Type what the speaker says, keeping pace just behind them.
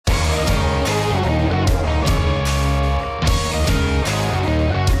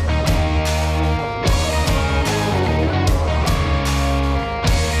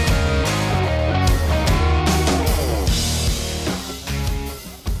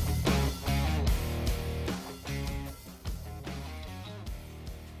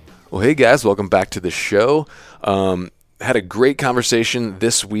Well, hey guys, welcome back to the show. Had a great conversation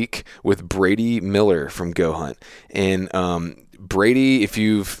this week with Brady Miller from GOHUNT. And Brady, if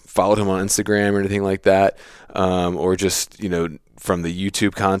you've followed him on Instagram or anything like that, or just, from the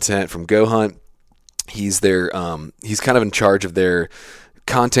YouTube content from GOHUNT, he's kind of in charge of their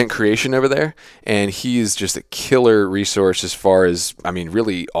content creation over there, and he's just a killer resource as far as,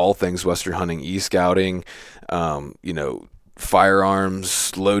 really all things Western hunting, e-scouting,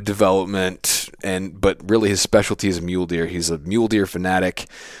 firearms, load development, but really his specialty is mule deer. He's a mule deer fanatic.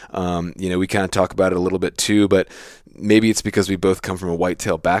 We kind of talk about it a little bit too, but maybe it's because we both come from a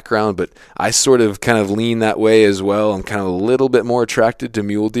whitetail background, but I sort of kind of lean that way as well. I'm kind of a little bit more attracted to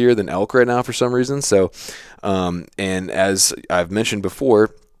mule deer than elk right now for some reason. So, and as I've mentioned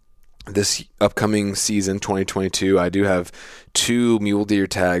before, this upcoming season, 2022, I do have 2 mule deer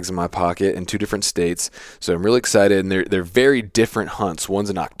tags in my pocket in 2 different states. So I'm really excited, and they're very different hunts. One's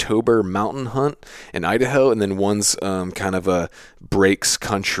an October mountain hunt in Idaho, and then one's kind of a breaks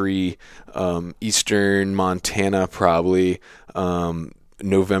country, eastern Montana probably,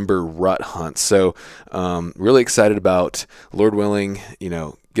 November rut hunt. So really excited about, Lord willing, getting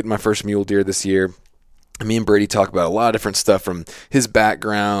my first mule deer this year. Me and Brady talk about a lot of different stuff, from his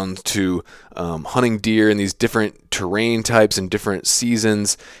background to hunting deer in these different terrain types and different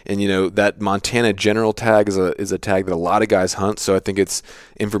seasons. And that Montana general tag is a tag that a lot of guys hunt. So I think it's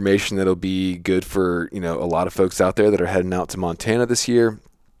information that'll be good for a lot of folks out there that are heading out to Montana this year.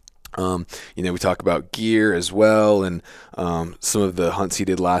 We talk about gear as well, and some of the hunts he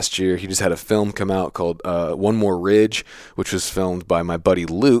did last year. He just had a film come out called One More Ridge, which was filmed by my buddy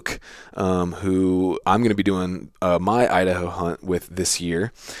Luke, who I'm going to be doing my Idaho hunt with this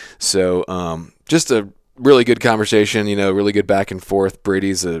year. So just a really good conversation, really good back and forth.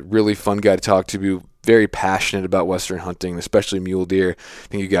 Brady's a really fun guy to talk to, very passionate about Western hunting, especially mule deer. I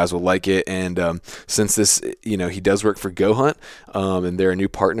think you guys will like it. And since this, he does work for GOHUNT, and they're a new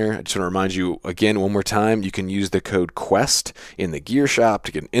partner, I just want to remind you again one more time, you can use the code QUEST in the gear shop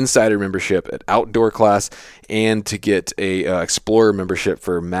to get an insider membership at outdoor class and to get a explorer membership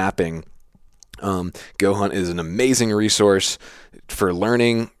for mapping. GOHUNT is an amazing resource for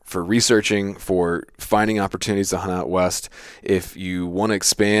learning, for researching, for finding opportunities to hunt out west. If you want to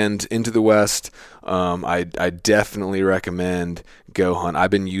expand into the west, I definitely recommend GOHUNT.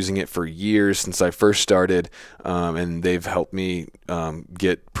 I've been using it for years since I first started, and they've helped me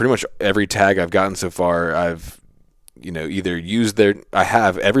get pretty much every tag I've gotten so far. I've either used I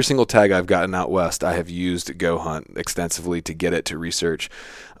have every single tag I've gotten out west, I have used GOHUNT extensively to get it to research.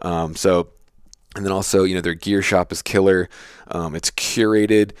 And then also, their gear shop is killer. It's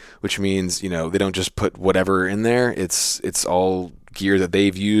curated, which means, they don't just put whatever in there. It's all gear that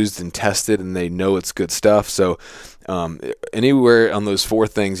they've used and tested, and they know it's good stuff. So anywhere on those 4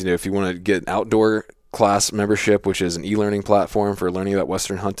 things, if you want to get an outdoor class membership, which is an e-learning platform for learning about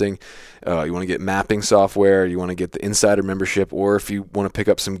Western hunting, you want to get mapping software, you want to get the insider membership, or if you want to pick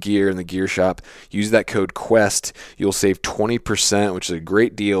up some gear in the gear shop, use that code QUEST. You'll save 20%, which is a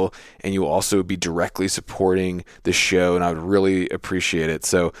great deal, and you'll also be directly supporting the show, and I would really appreciate it.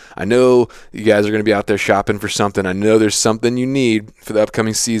 So I know you guys are going to be out there shopping for something. I know there's something you need for the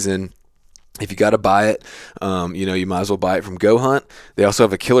upcoming season. If you got to buy it, you might as well buy it from GOHUNT. They also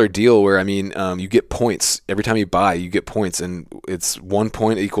have a killer deal where, you get points. Every time you buy, you get points, and it's 1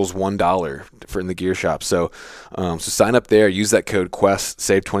 point equals $1 for in the gear shop. So sign up there, use that code QUEST,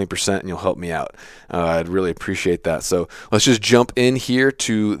 save 20%, and you'll help me out. I'd really appreciate that. So let's just jump in here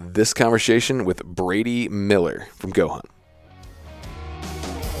to this conversation with Brady Miller from GOHUNT.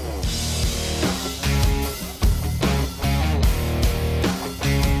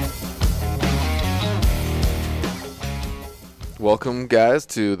 Welcome, guys,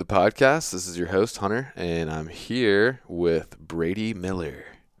 to the podcast. This is your host, Hunter, and I'm here with Brady Miller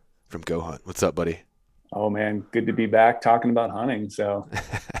from GOHUNT. What's up, buddy? Oh, man, good to be back talking about hunting. So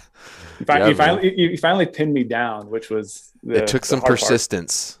you finally pinned me down, which was it took some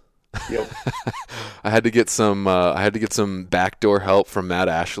persistence. Yep. I had to get some backdoor help from Matt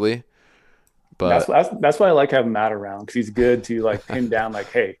Ashley. But that's why I like having Matt around, because he's good to pin down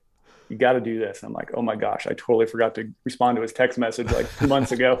hey, you got to do this. And I'm like, oh my gosh, I totally forgot to respond to his text message 2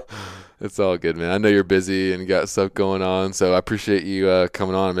 months ago. It's all good, man. I know you're busy and got stuff going on, so I appreciate you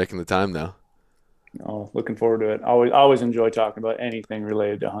coming on and making the time now. Oh, looking forward to it. Always enjoy talking about anything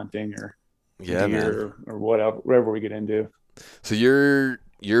related to hunting or deer or whatever we get into. So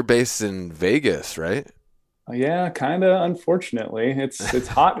you're based in Vegas, right? Yeah, kind of. Unfortunately, it's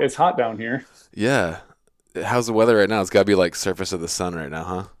hot. It's hot down here. Yeah. How's the weather right now? It's got to be like surface of the sun right now,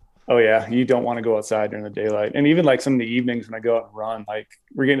 huh? Oh yeah, you don't want to go outside during the daylight, and even like some of the evenings when I go out and run, like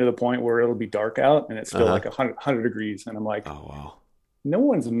we're getting to the point where it'll be dark out and it's still Uh-huh. like 100 degrees, and I'm like, Oh, wow. no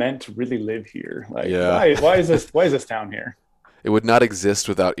one's meant to really live here. Like, Yeah. why is this town here? It would not exist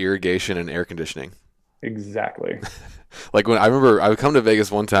without irrigation and air conditioning. Exactly. Like when I remember I would come to Vegas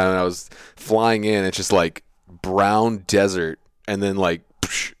one time and I was flying in, it's just like brown desert, and then like,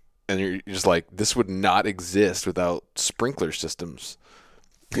 psh, and you're just like, this would not exist without sprinkler systems.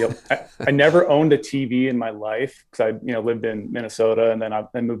 Yep. I never owned a TV in my life because I, lived in Minnesota and then I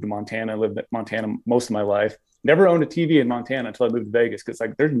moved to Montana. I lived in Montana most of my life. Never owned a TV in Montana until I moved to Vegas because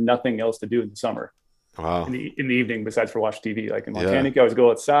like there's nothing else to do in the summer Wow. in the evening besides for watch TV. Like in Montana, Yeah. you can always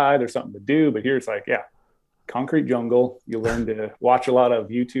go outside. There's something to do, but here it's like, yeah, concrete jungle. You learn to watch a lot of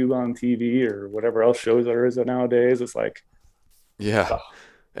YouTube on TV or whatever else shows there is nowadays. It's like, Yeah. oh,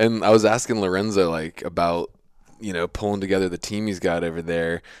 And I was asking Lorenzo like about, pulling together the team he's got over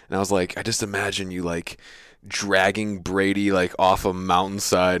there, and I was like, I just imagine you like dragging Brady like off a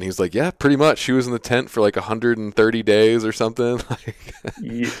mountainside, and he was like, yeah, pretty much. He was in the tent for like 130 days or something. Like,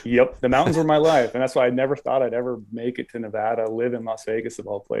 yep, the mountains were my life, and that's why I never thought I'd ever make it to Nevada, live in Las Vegas of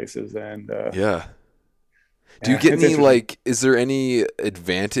all places, and yeah. Do you yeah, get it's any interesting. like? Is there any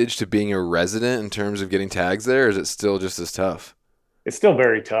advantage to being a resident in terms of getting tags there, or is it still just as tough? It's still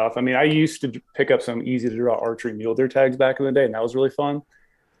very tough. I mean, I used to pick up some easy to draw archery mule deer tags back in the day, and that was really fun.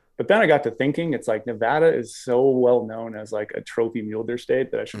 But then I got to thinking, it's like Nevada is so well known as like a trophy mule deer state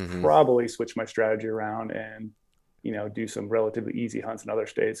that I should Mm-hmm. probably switch my strategy around and do some relatively easy hunts in other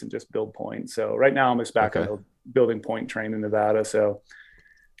states and just build points. So right now I'm just back on Okay. the building point train in Nevada. So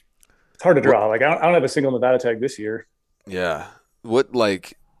it's hard to What? draw. Like I don't have a single Nevada tag this year. Yeah. What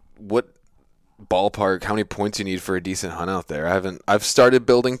ballpark? How many points you need for a decent hunt out there? I've started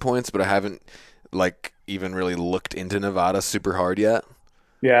building points, but I haven't like even really looked into Nevada super hard yet.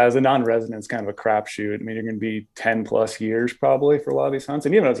 Yeah, as a non-resident, it's kind of a crapshoot. I mean, you're going to be 10 plus years probably for a lot of these hunts.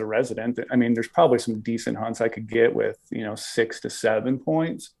 And even as a resident, I mean, there's probably some decent hunts I could get with, 6 to 7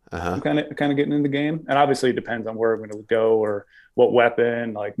 points. Uh huh. I'm kind of getting in the game. And obviously it depends on where I'm going to go or what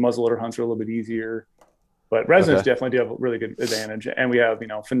weapon, like muzzleloader hunts are a little bit easier. But residents Okay. definitely do have a really good advantage. And we have,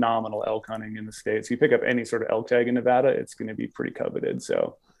 phenomenal elk hunting in the States. You pick up any sort of elk tag in Nevada, it's going to be pretty coveted.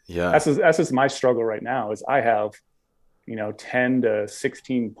 So Yeah. that's just my struggle right now is I have 10 to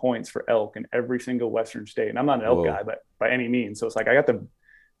 16 points for elk in every single Western state. And I'm not an elk Whoa. guy, but by any means. So it's like I got to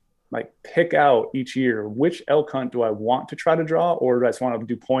like pick out each year which elk hunt do I want to try to draw, or do I just want to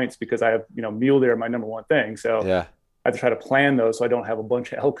do points because I have, mule deer my number one thing. So Yeah. I have to try to plan those so I don't have a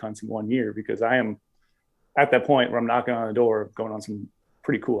bunch of elk hunts in one year because I am at that point where I'm knocking on the door going on some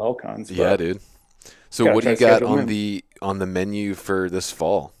pretty cool elk hunts, Yeah, but dude. So got to what do try you to got schedule them on in. the menu for this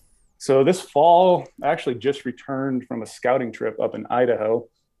fall? So this fall, I actually just returned from a scouting trip up in Idaho.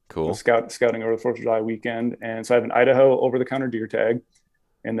 I was Cool. scouting over the 4th of July weekend. And so I have an Idaho over the counter deer tag.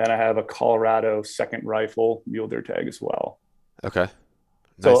 And then I have a Colorado second rifle mule deer tag as well. Okay.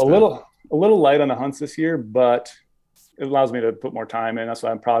 So Nice, man. a little light on the hunts this year, but it allows me to put more time in. That's why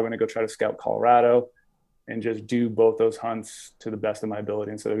I'm probably going to go try to scout Colorado and just do both those hunts to the best of my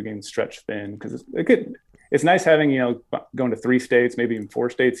ability instead of getting stretched thin. Because it's nice having, going to 3 states, maybe even 4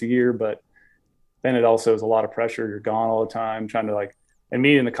 states a year, but then it also is a lot of pressure. You're gone all the time trying to and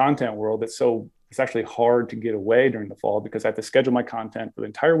me in the content world, it's actually hard to get away during the fall because I have to schedule my content for the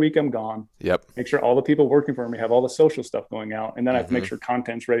entire week I'm gone, Yep. make sure all the people working for me have all the social stuff going out. And then I have to make Mm-hmm. sure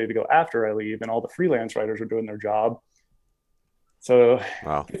content's ready to go after I leave and all the freelance writers are doing their job. So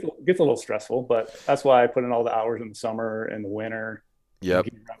Wow. it gets a little stressful, but that's why I put in all the hours in the summer and the winter and Yep.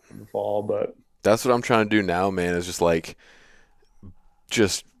 gear up for the fall. But That's what I'm trying to do now, man, is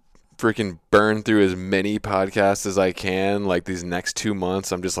just freaking burn through as many podcasts as I can. Like these next 2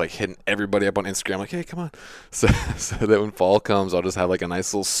 months, I'm just like hitting everybody up on Instagram, like, hey, come on. So, so that when fall comes, I'll just have like a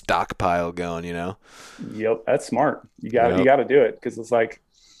nice little stockpile going. yep, that's smart. You Yep. got to do it because it's like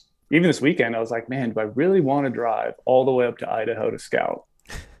even this weekend, I was like, man, do I really want to drive all the way up to Idaho to scout?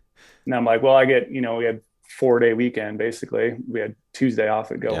 And I'm like, well, we had 4 day weekend basically. We had Tuesday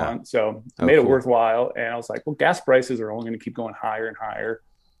off at Go Yeah. Hunt, so it Oh, made it cool. worthwhile. And I was like, well, gas prices are only going to keep going higher and higher.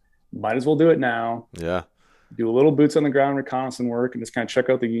 Might as well do it now. Yeah. Do a little boots on the ground reconnaissance work and just kind of check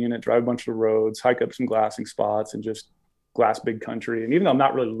out the unit, drive a bunch of roads, hike up some glassing spots, and just glass big country. And even though I'm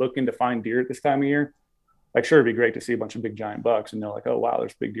not really looking to find deer at this time of year, like sure, it'd be great to see a bunch of big giant bucks and know like, oh wow,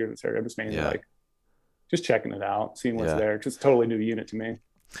 there's big deer in this area. I'm just mainly Yeah. like just checking it out, seeing what's Yeah. there. It's just a totally new unit to me.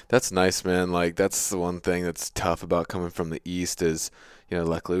 That's nice, man. Like that's the one thing that's tough about coming from the east is,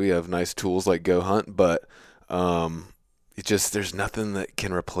 luckily we have nice tools like Go Hunt, but there's nothing that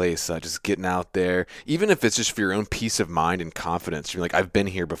can replace just getting out there, even if it's just for your own peace of mind and confidence. You're like, I've been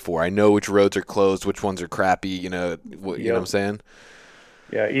here before. I know which roads are closed, which ones are crappy. You know what I'm Yep. saying?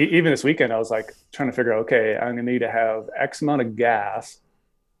 Yeah. Even this weekend, I was like trying to figure out, okay, I'm gonna need to have X amount of gas,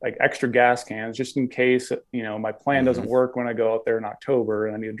 like extra gas cans, just in case, my plan doesn't Hmm. work when I go out there in October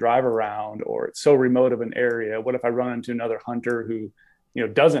and I need to drive around, or it's so remote of an area. What if I run into another hunter who,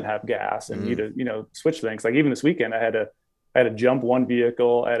 doesn't have gas and need Mm. to, switch things? Like even this weekend, I had to jump one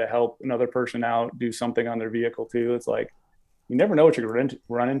vehicle. I had to help another person out do something on their vehicle too. It's like you never know what you're going to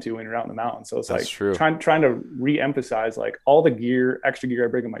run into when you're out in the mountains. So it's That's like true. trying to re-emphasize like all the gear, extra gear I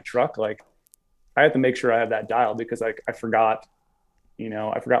bring in my truck. Like I have to make sure I have that dialed because like I forgot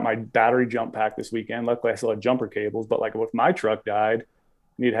my battery jump pack this weekend. Luckily, I still had jumper cables. But like if my truck died, I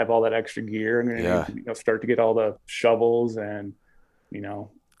need to have all that extra gear. I'm going to need Yeah. to start to get all the shovels and you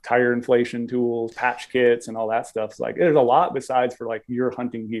know tire inflation tools, patch kits, and all that stuff. So like there's a lot besides for like your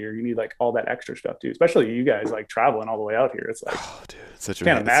hunting gear. You need like all that extra stuff too. Especially you guys like traveling all the way out here. It's like Oh, dude, it's such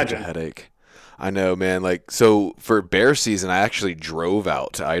can't a imagine. headache. I know, man. Like, so for bear season, I actually drove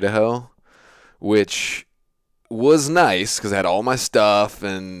out to Idaho, which was nice because I had all my stuff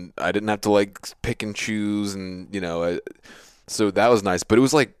and I didn't have to like pick and choose, and so that was nice. But it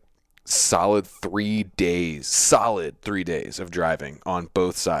was like solid 3 days of driving on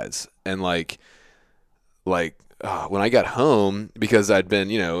both sides, and when I got home, because I'd been,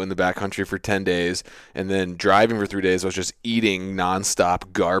 in the backcountry for 10 days and then driving for 3 days, I was just eating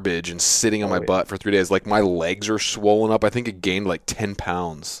nonstop garbage and sitting on my Oh yeah. butt for 3 days. Like my legs are swollen up. I think it gained like 10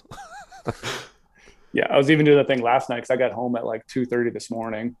 pounds. Yeah, I was even doing the thing last night because I got home at like 2:30 this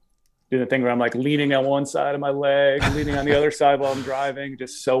morning. Doing the thing where I'm like leaning on one side of my leg, leaning on the other side while I'm driving,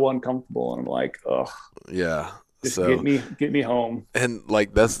 just so uncomfortable. And I'm like, oh, Yeah. just get So, me home. and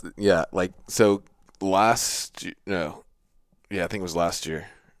like that's, yeah, like, so no, yeah, I think it was last year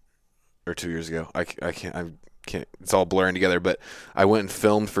or 2 years ago. I can't, it's all blurring together, but I went and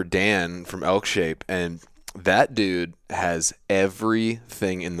filmed for Dan from Elk Shape, and that dude has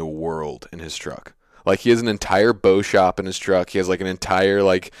everything in the world in his truck. Like he has an entire bow shop in his truck. He has like an entire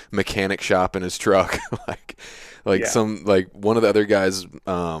like mechanic shop in his truck. like Yeah. like one of the other guys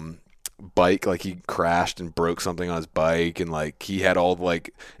bike, like he crashed and broke something on his bike, and like he had all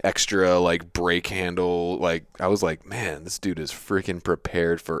like extra like brake handle. Like I was like, man, this dude is freaking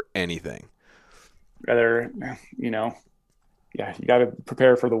prepared for anything. Rather, you know, yeah, you got to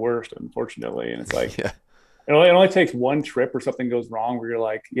prepare for the worst, unfortunately. And it's like, Yeah. it only takes one trip or something goes wrong where you're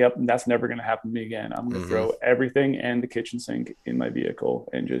like, yep, that's never going to happen to me again. I'm going to Hmm. throw everything and the kitchen sink in my vehicle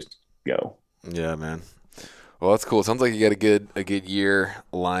and just go. Yeah, man. Well, that's cool. It sounds like you got a good year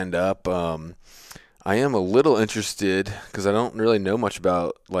lined up. I am a little interested because I don't really know much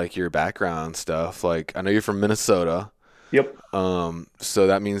about like your background stuff. Like I know you're from Minnesota, Yep. so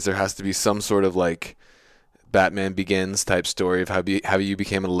that means there has to be some sort of like Batman Begins type story of how you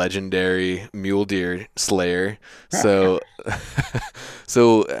became a legendary mule deer slayer. So,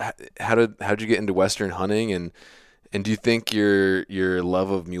 so how'd you get into Western hunting, and do you think your love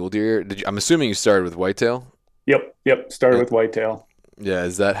of mule deer? I'm assuming you started with whitetail. Yep. Yep. Started Uh, with whitetail. Yeah,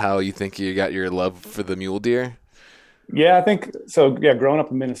 is that how you think you got your love for the mule deer? Yeah, I think so. Yeah, growing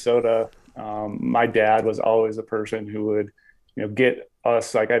up in Minnesota, my dad was always a person who would, get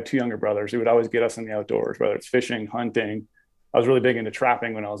us. Like I have two younger brothers. He would always get us in the outdoors, whether it's fishing, hunting. I was really big into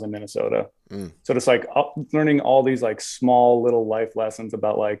trapping when I was in Minnesota. Mm, So just like learning all these like small little life lessons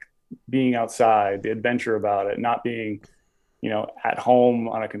about like being outside, the adventure about it, not being, at home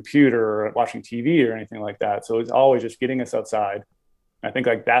on a computer or watching TV or anything like that. So it's always just getting us outside. I think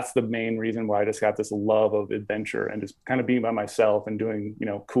like that's the main reason why I just got this love of adventure and just kind of being by myself and doing,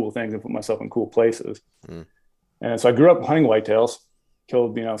 cool things and put myself in cool places. mm. And so I grew up hunting whitetails,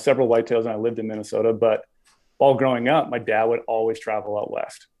 killed, several whitetails, and I lived in Minnesota. But while growing up, my dad would always travel out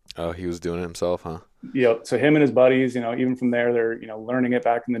west. Oh, he was doing it himself, huh? So him and his buddies, even from there, they're, learning it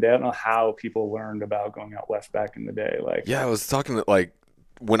back in the day. I don't know how people learned about going out west back in the day. Like, Yeah, I was talking to, like,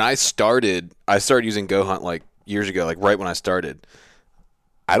 when I started using GoHunt like years ago, like right when I started.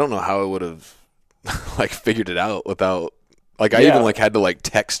 I don't know how I would have like figured it out without, like, I even yeah, like had to like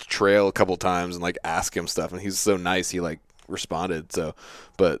text Trail a couple times and like ask him stuff, and he's so nice, he like responded. So,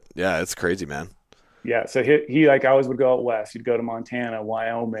 but yeah, it's crazy, man. yeah. So he like always would go out west. He'd go to Montana,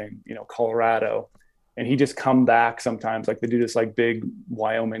 Wyoming, Colorado, and he just come back sometimes. Like they do this like big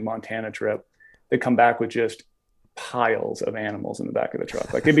Wyoming, Montana trip. They come back with just piles of animals in the back of the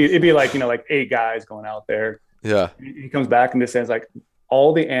truck. Like it'd be like like eight guys going out there. Yeah. He comes back and just says like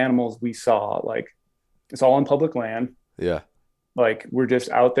all the animals we saw, like it's all on public land. Yeah. Like we're just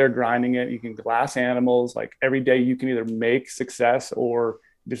out there grinding it. You can glass animals. Like every day you can either make success or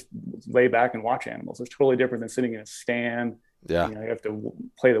just lay back and watch animals. It's totally different than sitting in a stand. Yeah. You know, you have to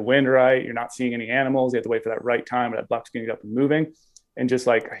play the wind right. You're not seeing any animals. You have to wait for that right time. That buck's getting up and moving. And just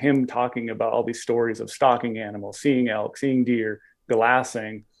like him talking about all these stories of stalking animals, seeing elk, seeing deer,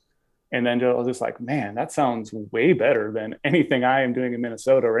 glassing. And then I was just like, man, that sounds way better than anything I am doing in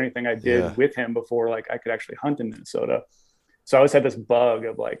Minnesota or anything I Yeah. did with him before. Like I could actually hunt in Minnesota. So I always had this bug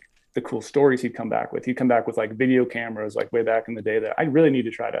of like the cool stories he'd come back with. He'd come back with like video cameras, like way back in the day that I really need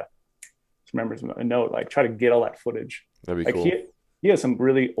to try to remember a note, like try to get all that footage. That'd be Like cool. he has some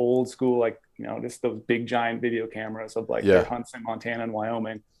really old school, like, you know, just those big giant video cameras of like their Yeah. hunts in Montana and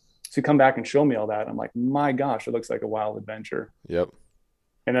Wyoming. So he come back and show me all that. I'm like, my gosh, it looks like a wild adventure. Yep.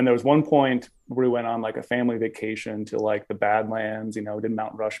 And then there was one point where we went on like a family vacation to like the Badlands, you know, did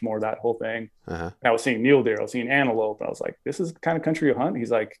Mount Rushmore, that whole thing. Uh-huh. And I was seeing mule deer, I was seeing antelope. And I was like, this is the kind of country you hunt.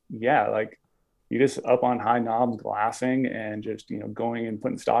 He's like, yeah, like you just up on high knobs glassing and just, you know, going and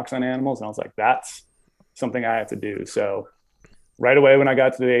putting stocks on animals. And I was like, that's something I have to do. So right away, when I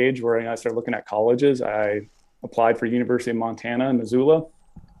got to the age where, you know, I started looking at colleges, I applied for University of Montana in Missoula. Oh,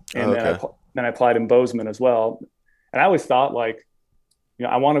 And okay. then I applied in Bozeman as well. And I always thought like, you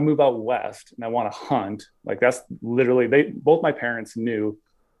know, I want to move out west and I want to hunt. Like that's literally both my parents knew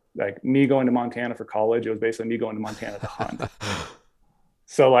like me going to Montana for college. It was basically me going to Montana to hunt.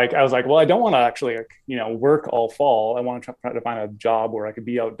 So like, I was like, well, I don't want to actually, you know, work all fall. I want to try to find a job where I could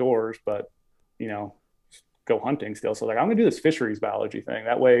be outdoors, but, you know, go hunting still. So like, I'm going to do this fisheries biology thing.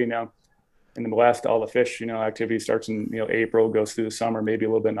 That way, you know, in the West, all the fish, you know, activity starts in, you know, April, goes through the summer, maybe a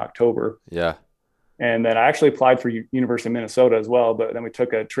little bit in October. Yeah. And then I actually applied for University of Minnesota as well. But then we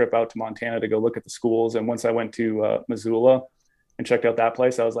took a trip out to Montana to go look at the schools. And once I went to Missoula and checked out that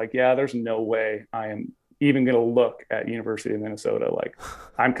place, I was like, yeah, there's no way I am even going to look at University of Minnesota. Like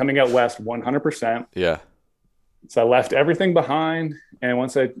I'm coming out west 100%. Yeah. So I left everything behind. And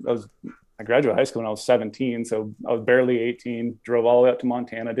once I graduated high school when I was 17. So I was barely 18, drove all the way up to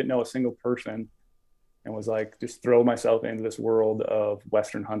Montana, didn't know a single person, and was like, just throw myself into this world of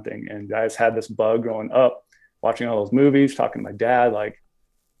Western hunting. And I just had this bug growing up, watching all those movies, talking to my dad, like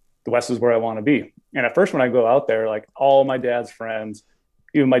the West is where I want to be. And at first, when I go out there, like all my dad's friends,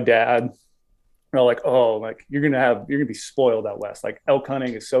 even my dad, are all like, oh, like you're going to be spoiled out West. Like elk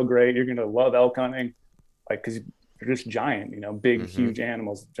hunting is so great. You're going to love elk hunting. Like, cause they're just giant, you know, big, Mm-hmm. huge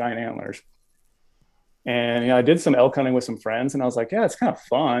animals, giant antlers. And, you know, I did some elk hunting with some friends and I was like, yeah, it's kind of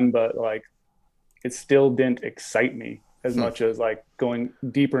fun, but like, it still didn't excite me as Hmm. much as like going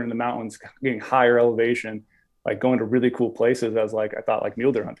deeper in the mountains, getting higher elevation, like going to really cool places as like I thought like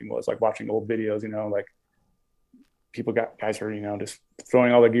mule deer hunting was, like watching old videos, you know, like guys are, you know, just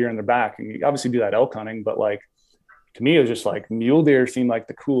throwing all their gear in their back. And you obviously do that elk hunting, but like to me, it was just like mule deer seemed like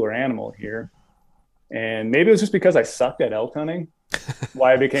the cooler animal here. And maybe it was just because I sucked at elk hunting,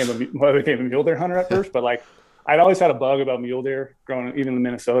 why I became a mule deer hunter at first. But like I'd always had a bug about mule deer growing even in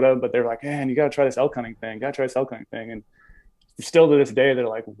Minnesota. But they're like, man, you got to try this elk hunting thing. Got to try this elk hunting thing. And still to this day, they're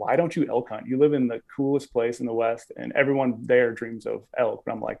like, why don't you elk hunt? You live in the coolest place in the West, and everyone there dreams of elk.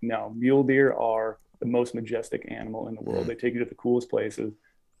 But I'm like, no, mule deer are the most majestic animal in the world. Mm. They take you to the coolest places.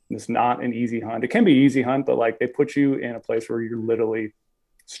 And it's not an easy hunt. It can be easy hunt, but like they put you in a place where you're literally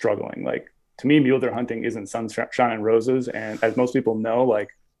struggling. Like to me, mule deer hunting isn't sunshine and roses. And as most people know, like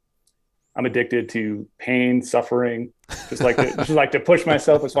I'm addicted to pain, suffering, just like to push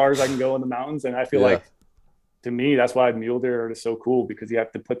myself as far as I can go in the mountains. And I feel Yeah. like to me, that's why mule deer are just so cool, because you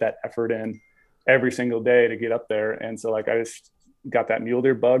have to put that effort in every single day to get up there. And so like I just got that mule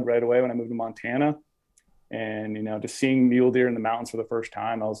deer bug right away when I moved to Montana. And you know, just seeing mule deer in the mountains for the first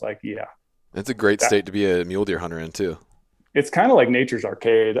time, I was like, yeah, It's a great that state to be a mule deer hunter in too. it's kind of like nature's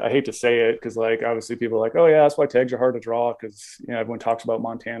arcade. I hate to say it because like obviously people are like, oh yeah, that's why tags are hard to draw, because you know everyone talks about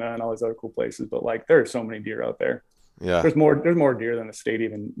Montana and all these other cool places, but like there are so many deer out there. Yeah. There's more deer than the state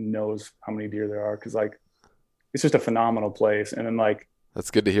even knows how many deer there are, because like it's just a phenomenal place. And then like, That's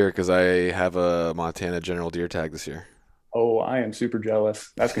good to hear because I have a Montana general deer tag this year. oh, I am super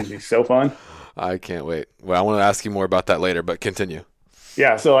jealous. That's going to be so fun. I can't wait. Well, I want to ask you more about that later, but continue.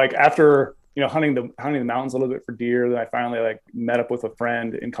 Yeah. So like after, you know, hunting the mountains a little bit for deer, then I finally like met up with a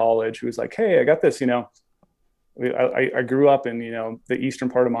friend in college who was like, hey, I got this, you know, I grew up in, you know, the eastern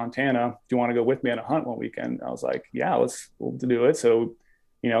part of Montana. Do you want to go with me on a hunt one weekend? I was like, yeah, we'll do it. So,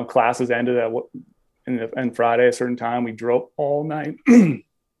 you know, classes ended at and Friday, a certain time, we drove all night.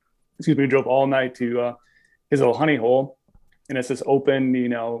 Excuse me, we drove all night to his little honey hole. And it's this open, you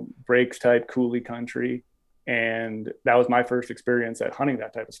know, breaks type coulee country. And that was my first experience at hunting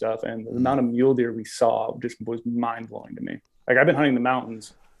that type of stuff. And the Mm. amount of mule deer we saw just was mind blowing to me. like I've been hunting the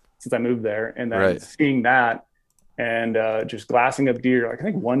mountains since I moved there, and then Right. seeing that and just glassing up deer. Like I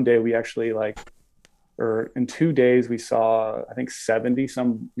think one day we actually or in 2 days we saw I think 70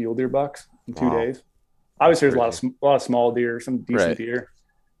 some mule deer bucks in two Wow. days. That's Obviously, there's crazy. a lot of small deer, some decent Right. deer,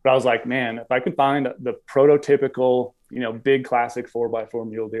 but I was like, man, if I could find the prototypical, big classic 4x4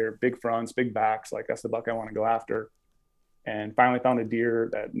 mule deer, big fronts, big backs, like that's the buck I want to go after. And finally found a deer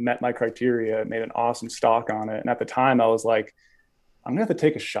that met my criteria, made an awesome stock on it. And at the time, I was like, I'm gonna have to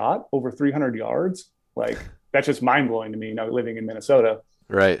take a shot over 300 yards. Like that's just mind blowing to me, living in Minnesota.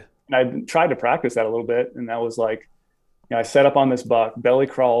 Right. And I tried to practice that a little bit, and that was like, I set up on this buck, belly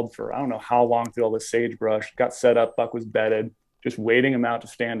crawled for I don't know how long through all this sagebrush, got set up, buck was bedded, just waiting him out to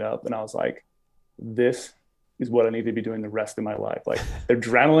stand up. And I was like, this is what I need to be doing the rest of my life. Like the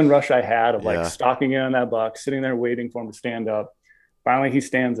adrenaline rush I had of like Yeah. stalking in on that buck, sitting there waiting for him to stand up. Finally, he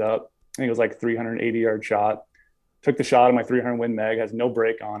stands up. I think it was like 380-yard shot. Took the shot of my 300 Win Mag, has no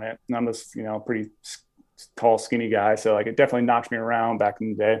break on it. And I'm this, pretty tall, skinny guy. So like it definitely knocked me around back in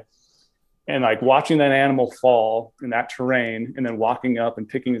the day. And like watching that animal fall in that terrain and then walking up and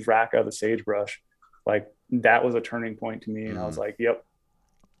picking his rack out of the sagebrush, like that was a turning point to me. And I was Mm. like, yep,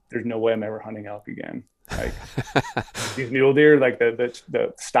 there's no way I'm ever hunting elk again. Like these mule deer, like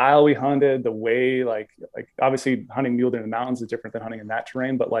the style we hunted, the way like obviously hunting mule deer in the mountains is different than hunting in that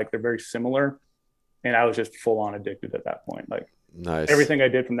terrain, but like they're very similar. And I was just full on addicted at that point. Like Nice. everything I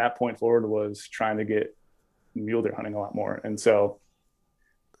did from that point forward was trying to get mule deer hunting a lot more. And so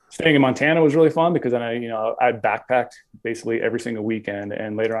staying in Montana was really fun because then I backpacked basically every single weekend.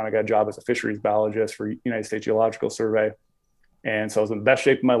 And later on, I got a job as a fisheries biologist for United States Geological Survey. And so I was in the best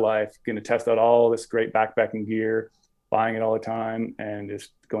shape of my life, getting to test out all this great backpacking gear, buying it all the time, and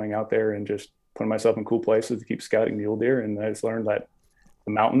just going out there and just putting myself in cool places to keep scouting mule deer. And I just learned that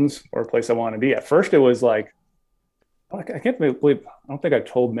the mountains are a place I want to be. At first, it was like, I can't believe, I don't think I've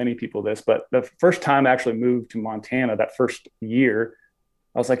told many people this, but the first time I actually moved to Montana, that first year,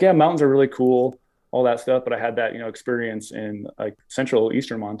 I was like, yeah, mountains are really cool, all that stuff. But I had that, experience in like central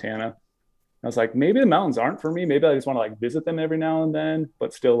eastern Montana. I was like, maybe the mountains aren't for me. Maybe I just want to like visit them every now and then,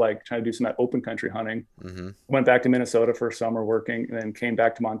 but still like trying to do some of that open country hunting. Mm-hmm. Went back to Minnesota for a summer working and then came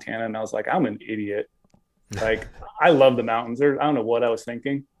back to Montana. And I was like, I'm an idiot. Like, I love the mountains. I don't know what I was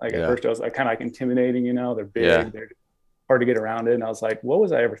thinking. Like at Yeah. first I was like kind of like intimidating, they're Yeah. big, they're hard to get around it. And I was like, what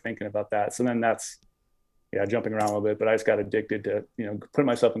was I ever thinking about that? So then that's, yeah, jumping around a little bit, but I just got addicted to, putting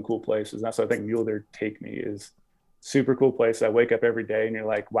myself in cool places. And that's what I think mule deer take me is super cool place. I wake up every day and you're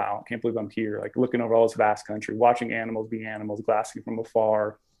like, wow, I can't believe I'm here. Like looking over all this vast country, watching animals be animals, glassing from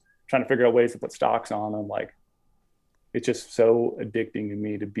afar, trying to figure out ways to put stocks on them. Like it's just so addicting to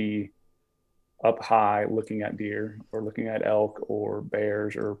me to be up high looking at deer or looking at elk or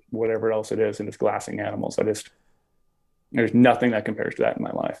bears or whatever else it is and just glassing animals. There's nothing that compares to that in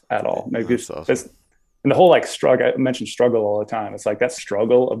my life at all. Like That's just awesome. this, and the whole like struggle, I mentioned struggle all the time. It's like that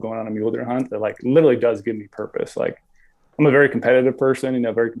struggle of going on a mule deer hunt that like literally does give me purpose. Like I'm a very competitive person,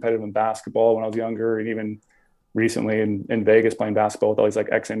 very competitive in basketball when I was younger and even recently in Vegas playing basketball with all these like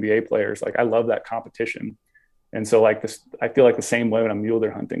ex NBA players. Like I love that competition. And so like this, I feel like the same way when I'm mule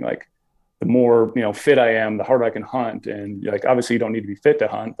deer hunting, like the more, fit I am, the harder I can hunt. And like, obviously you don't need to be fit to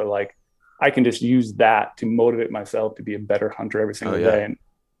hunt, but like I can just use that to motivate myself to be a better hunter every Oh single yeah. day. And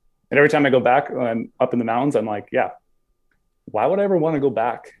every time I go back, I'm up in the mountains, I'm like, yeah, why would I ever want to go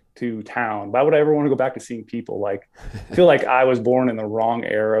back to town? Why would I ever want to go back to seeing people? Like, I feel like I was born in the wrong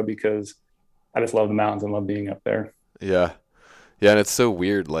era because I just love the mountains and love being up there. Yeah. Yeah, and it's so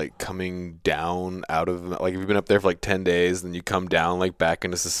weird, like coming down out of like if you've been up there for like 10 days, then you come down like back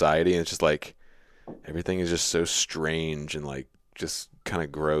into society, and it's just like everything is just so strange and like just kind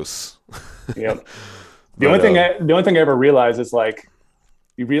of gross. Yep. But The only thing I ever realized is like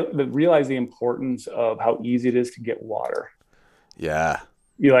realize the importance of how easy it is to get water. yeah,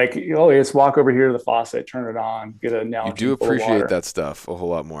 You like, oh, just walk over here to the faucet, turn it on, get a you do Nalgene full of appreciate water. that stuff a whole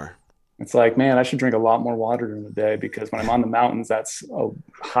lot more. It's like, man, I should drink a lot more water during the day because when I'm on the mountains, that's a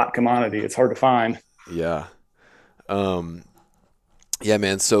hot commodity. It's hard to find. Yeah. Um, yeah,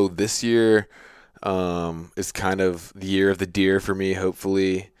 man. So this year is kind of the year of the deer for me,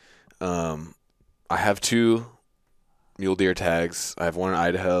 hopefully. Um, I have two mule deer tags. I have one in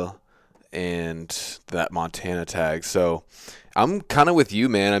Idaho and that Montana tag. So I'm kind of with you,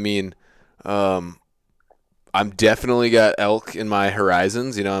 man. I mean, um, I'm definitely got elk in my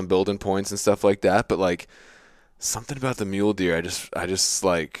horizons. I'm building points and stuff like that. But like something about the mule deer, I just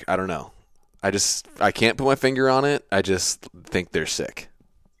like, I don't know. I can't put my finger on it. I just think they're sick.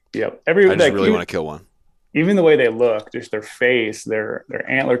 Yep. I just really want to kill one. Even the way they look, just their face, their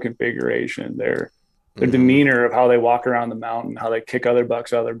antler configuration, their their Mm-hmm. demeanor of how they walk around the mountain, how they kick other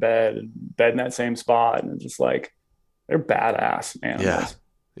bucks out of their bed and bed in that same spot. And it's just like, they're badass Yeah. animals.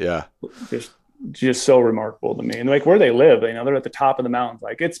 Yeah. Just, just so remarkable to me. And like where they live, you know, they're at the top of the mountains.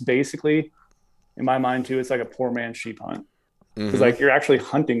 Like it's basically, in my mind too, it's like a poor man's sheep hunt. Because Mm-hmm. like you're actually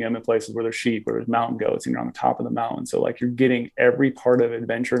hunting them in places where there's sheep, where there's mountain goats, and you're on the top of the mountain. So like you're getting every part of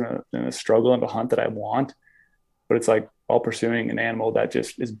adventure and a struggle and a hunt that I want, but it's like while pursuing an animal that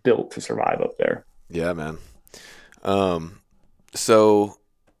just is built to survive up there. Yeah, man. Um, so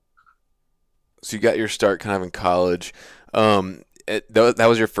so you got your start kind of in college. That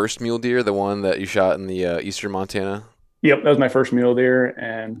was your first mule deer, the one that you shot in the eastern Montana. Yep, that was my first mule deer,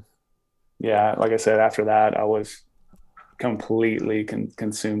 and yeah, like I said, after that I was completely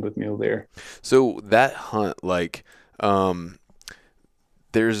consumed with mule deer. So that hunt, like, um,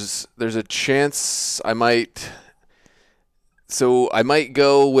 there's a chance I might. So I might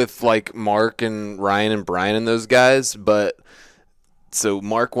go with like Mark and Ryan and Brian and those guys, but so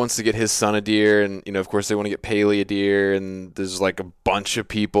Mark wants to get his son a deer, and of course they want to get Paley a deer, and there's like a bunch of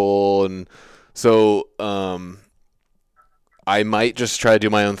people, and so I might just try to do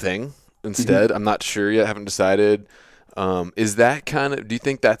my own thing Mm-hmm. instead. I'm not sure yet. Haven't decided. Is that kind of? Do you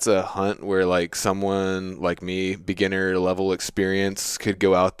think that's a hunt where like someone like me, beginner level experience, could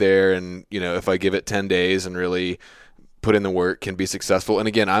go out there and if I give it 10 days and really put in the work, can be successful? And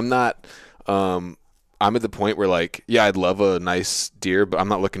again, I'm not. I'm at the point where like, yeah, I'd love a nice deer, but I'm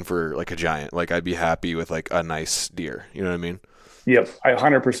not looking for like a giant. Like I'd be happy with like a nice deer. You know what I mean? Yep, I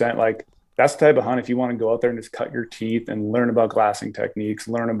 100% like that's the type of hunt if you want to go out there and just cut your teeth and learn about glassing techniques,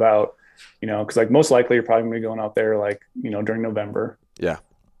 learn about, because like most likely you're probably going to be going out there like, during November. Yeah.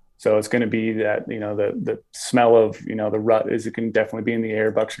 So it's going to be that, the smell of, the rut is it can definitely be in the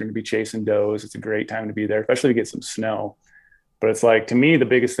air. Bucks are going to be chasing does. It's a great time to be there, especially to get some snow. But it's like, to me, the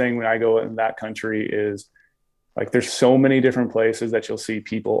biggest thing when I go in that country is like, there's so many different places that you'll see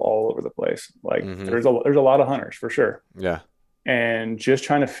people all over the place. Like Mm-hmm. there's a lot of hunters for sure, Yeah. and just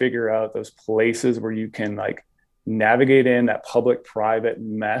trying to figure out those places where you can like navigate in that public private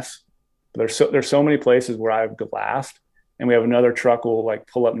mess. There's so many places where I've glassed, and we have another truck will like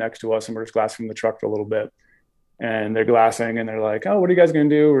pull up next to us, and we're just glassing from the truck for a little bit, and they're glassing and they're like, oh, what are you guys going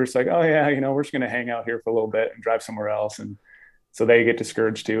to do? We're just like, oh yeah, we're just going to hang out here for a little bit and drive somewhere else. And so they get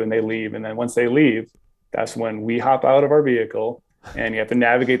discouraged too, and they leave. And then once they leave, that's when we hop out of our vehicle, and you have to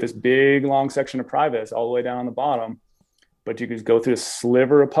navigate this big long section of privates all the way down the bottom, but you could go through a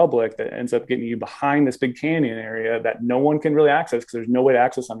sliver of public that ends up getting you behind this big canyon area that no one can really access because there's no way to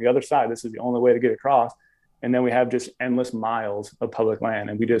access on the other side. This is the only way to get across. And then we have just endless miles of public land.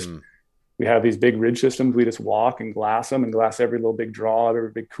 And Mm. we have these big ridge systems. We just walk and glass them and glass every little big draw,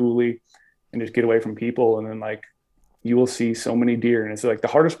 every big coulee, and just get away from people. And then like you will see so many deer. And it's like the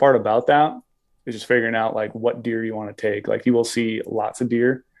hardest part about that is just figuring out like what deer you want to take. Like you will see lots of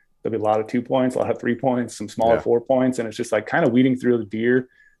deer. There'll be a lot of 2 points, a lot of 3 points, some smaller Yeah. 4 points. And it's just like kind of weeding through the deer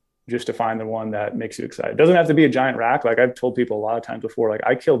just to find the one that makes you excited. It doesn't have to be a giant rack. Like I've told people a lot of times before, like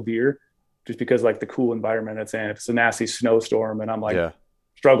I kill deer just because like the cool environment it's in. If it's a nasty snowstorm and I'm like Yeah.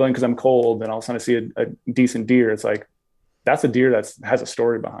 struggling because I'm cold, and all of a sudden I see a decent deer, it's like that's a deer that has a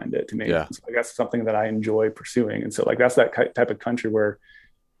story behind it to me. Yeah. So like, that's something that I enjoy pursuing. And so like that's that type of country where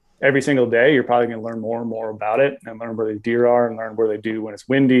every single day you're probably going to learn more and more about it and learn where the deer are and learn where they do when it's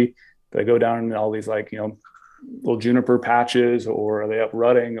windy. They go down in all these like little juniper patches, or are they up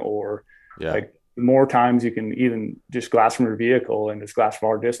rutting, or Yeah. like more times you can even just glass from your vehicle and just glass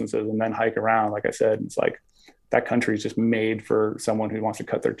far distances and then hike around. Like I said, it's like that country is just made for someone who wants to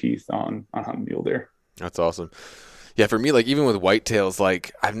cut their teeth on hunting mule deer. That's awesome. Yeah, for me, like even with whitetails,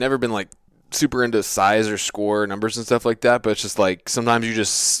 like I've never been like super into size or score numbers and stuff like that, but it's just like sometimes you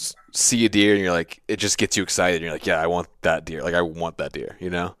just see a deer and you're like, it just gets you excited. And you're like, yeah, I want that deer. Like I want that deer.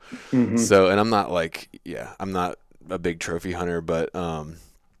 Mm-hmm. So, and I'm not like, yeah, I'm not a big trophy hunter, but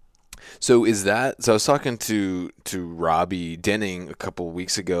so is that? So I was talking to Robbie Denning a couple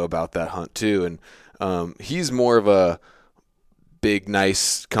weeks ago about that hunt too, and he's more of a big,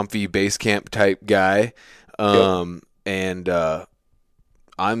 nice, comfy base camp type guy. Yep. And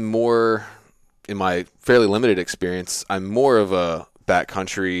I'm more, in my fairly limited experience, I'm more of a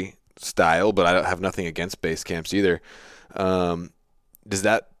backcountry style, but I don't have nothing against base camps either. Does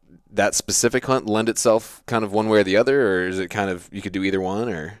that specific hunt lend itself kind of one way or the other, or is it kind of you could do either one,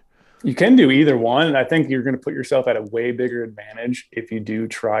 or? You can do either one. And I think you're going to put yourself at a way bigger advantage if you do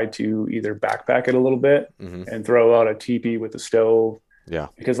try to either backpack it a little bit Hmm. and throw out a teepee with a stove. Yeah.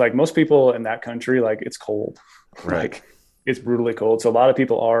 Because like most people in that country, like it's cold, Right. like it's brutally cold. So a lot of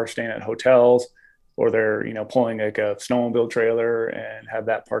people are staying at hotels. or they're, pulling like a snowmobile trailer and have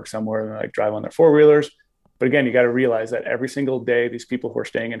that parked somewhere and like drive on their four-wheelers. But again, you got to realize that every single day, these people who are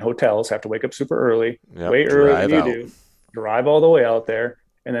staying in hotels have to wake up super early, Yep. way earlier than Drive you out. do, drive all the way out there,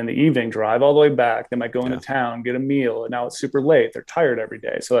 and then the evening drive all the way back. They might go into Yeah. town, get a meal, and now it's super late. They're tired every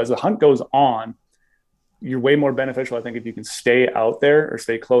day. So as the hunt goes on, you're way more beneficial, I think, if you can stay out there or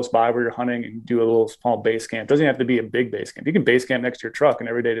stay close by where you're hunting and do a little small base camp. It doesn't have to be a big base camp. You can base camp next to your truck and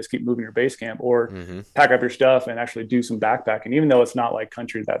every day just keep moving your base camp, or Mm-hmm. pack up your stuff and actually do some backpacking, even though it's not like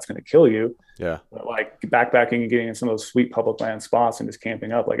country that's going to kill you. Yeah. But like backpacking and getting in some of those sweet public land spots and just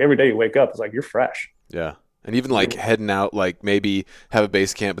camping up, like every day you wake up, it's like you're fresh. Yeah. And even like heading out, like maybe have a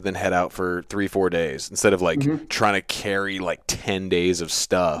base camp, but then head out for 3-4 days instead of like Mm-hmm. trying to carry like 10 days of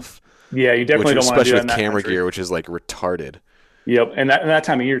stuff, Yeah, you which definitely don't want to do especially that in with that camera country. gear, which is like retarded. Yep, and that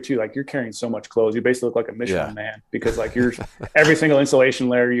time of year too, like you're carrying so much clothes, you basically look like a Yeah. Michelin man because like you're every single insulation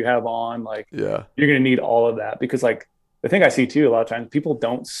layer you have on, like Yeah. you're gonna need all of that because like the thing I see too a lot of times people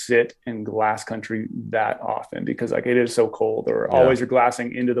don't sit in glass country that often because like it is so cold or Yeah. always you're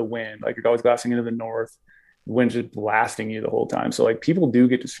glassing into the wind, like you're always glassing into the north, the wind's just blasting you the whole time. So like people do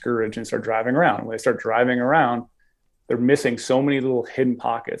get discouraged and start driving around. When they start driving around, they're missing so many little hidden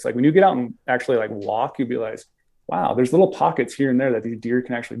pockets. Like when you get out and actually like walk, you realize, wow, there's little pockets here and there that these deer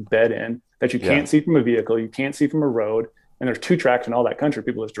can actually bed in that you Yeah. can't see from a vehicle, you can't see from a road. And there's two tracks in all that country.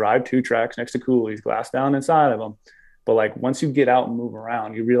 People just drive two tracks next to coulees, glass down inside of them. But like once you get out and move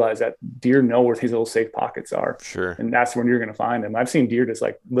around, you realize that deer know where these little safe pockets are. Sure. And that's when you're going to find them. I've seen deer just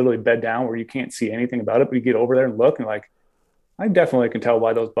like literally bed down where you can't see anything about it, but you get over there and look and like, I definitely can tell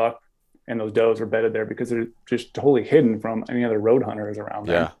why those buck and those does are bedded there because they're just totally hidden from any other road hunters around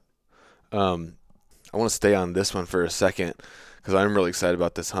Yeah. there. Um, I want to stay on this one for a second because I'm really excited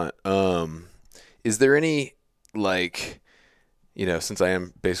about this hunt. Is there any like, since I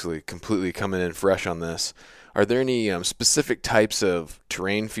am basically completely coming in fresh on this, are there any specific types of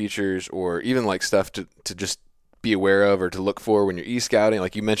terrain features or even like stuff to just be aware of or to look for when you're e-scouting?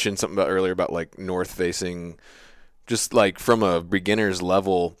 Like you mentioned something about earlier about like north facing, just like from a beginner's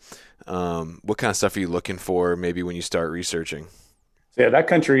level, what kind of stuff are you looking for maybe when you start researching? So yeah, that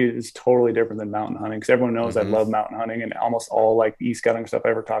country is totally different than mountain hunting because everyone knows I Mm-hmm. love mountain hunting and almost all like e-scouting stuff I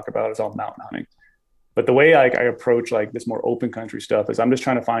ever talk about is all mountain hunting. But the way I approach like this more open country stuff is I'm just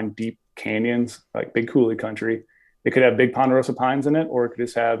trying to find deep canyons, like big coulee country. It could have big ponderosa pines in it, or it could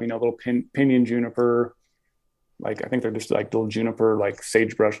just have, little pinyon juniper. Like I think they're just like little juniper, like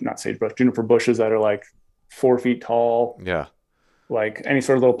sagebrush, not sagebrush, juniper bushes that are like 4 feet tall, Yeah. like any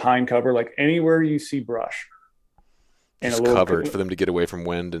sort of little pine cover, like anywhere you see brush and a Just little covered for them to get away from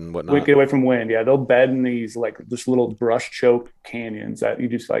wind and wind whatnot. get away from wind. Yeah, they'll bed in these like just little brush choke canyons that you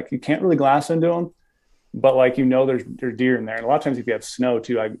just like you can't really glass into them, but like there's deer in there. And a lot of times if you have snow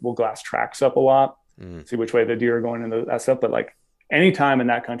too, I will glass tracks up a lot, Mm. see which way the deer are going into that stuff. But like anytime in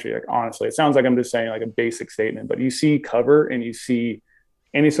that country, like honestly, it sounds like I'm just saying like a basic statement, but you see cover and you see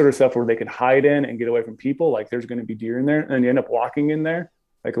any sort of stuff where they can hide in and get away from people, like there's going to be deer in there, and you end up walking in there.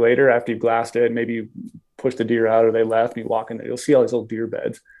 Like later, after you've glassed it, maybe you push the deer out or they left, and you walk in there, you'll see all these little deer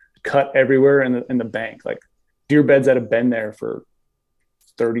beds cut everywhere in the bank, like deer beds that have been there for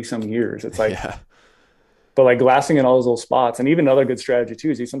 30 some years. It's like, Yeah. but like glassing in all those little spots, and even another good strategy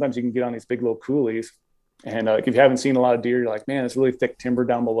too is sometimes you can get on these big little coulees, and like if you haven't seen a lot of deer, you're like, man, it's really thick timber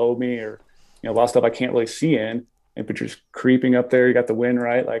down below me, or a lot of stuff I can't really see in. And but you're just creeping up there, you got the wind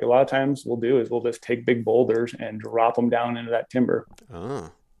right. Like a lot of times we'll do is we'll just take big boulders and drop them down into that timber. Oh.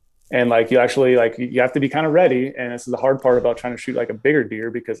 And like you actually like you have to be kind of ready. And this is the hard part about trying to shoot like a bigger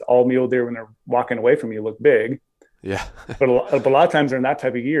deer because all mule deer when they're walking away from you look big. Yeah. But a lot of times during that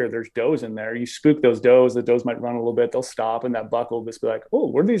type of year, there's does in there. You spook those does, the does might run a little bit, they'll stop, and that buck will just be like, oh,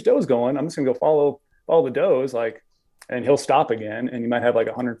 where are these does going? I'm just gonna go follow the does, like, and he'll stop again. And you might have like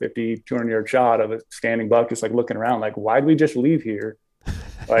 150, 200-yard shot of a standing buck just like looking around, like, why'd we just leave here?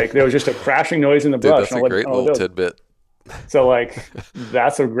 Like there was just a crashing noise in the Dude, brush. that's a great little tidbit. So like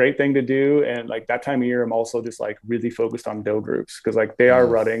that's a great thing to do. And like that time of year, I'm also just like really focused on doe groups because like they are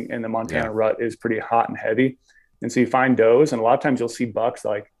Mm. rutting and the Yeah. Montana rut is pretty hot and heavy. And so you find does, and a lot of times you'll see bucks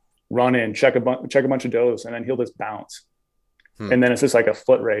like run in, check a bunch of does, and then he'll just bounce. Hmm. And then it's just like a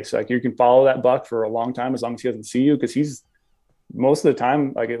foot race. Like you can follow that buck for a long time as long as he doesn't see you, because he's most of the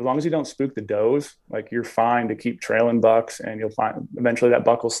time, like as long as you don't spook the does, like you're fine to keep trailing bucks, and you'll find eventually that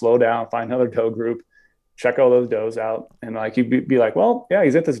buck will slow down, find another doe group, check all those does out, and like you'd be like, well, yeah,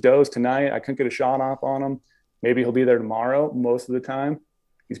 he's at this does tonight. I couldn't get a shot off on him. Maybe he'll be there tomorrow. Most of the time,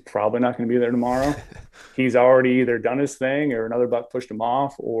 he's probably not going to be there tomorrow. He's already either done his thing, or another buck pushed him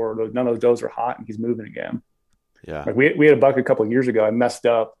off, or none of those does are hot and he's moving again. Yeah. Like we had a buck a couple of years ago. I messed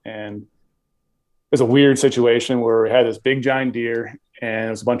up and was a weird situation where we had this big giant deer and it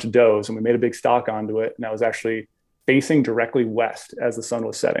was a bunch of does, and we made a big stock onto it. And I was actually facing directly west as the sun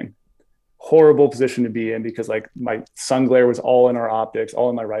was setting. Horrible position to be in because like my sun glare was all in our optics, all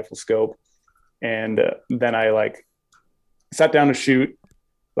in my rifle scope. And then I like sat down to shoot.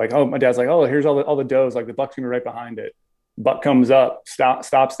 Like, oh, my dad's like, oh, here's all the does. Like the buck's gonna be right behind it. Buck comes up,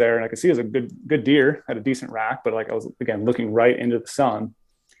 stops there, and I could see it was a good deer, had a decent rack, but like I was again looking right into the sun.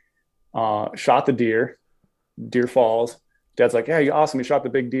 Shot the deer. Deer falls. Dad's like, yeah, you awesome. You shot the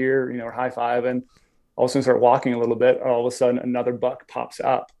big deer. You know, we're high fiving. All of a sudden, start walking a little bit. All of a sudden, another buck pops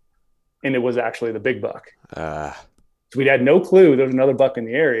up, and it was actually the big buck. So we had no clue there was another buck in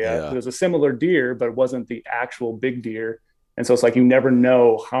the area. It was a similar deer, but it wasn't the actual big deer. And so it's like you never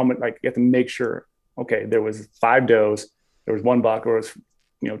know how much. Like you have to make sure. Okay, there was 5 does. There was 1 buck, or it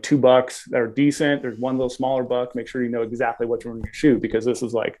was 2 bucks that are decent. There's 1 little smaller buck. Make sure you know exactly which one to shoot because this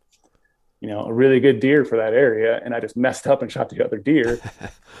is like a really good deer for that area. And I just messed up and shot the other deer,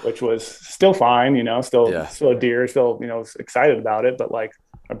 which was still fine, still a deer, still, excited about it. But like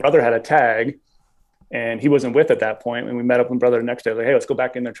my brother had a tag and he wasn't with at that point. And we met up with my brother the next day, like, hey, let's go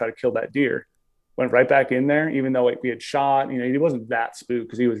back in there and try to kill that deer. Went right back in there, even though like we had shot, he wasn't that spooked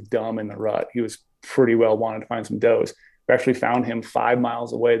because he was dumb in the rut. He was pretty well wanted to find some does. We actually found him 5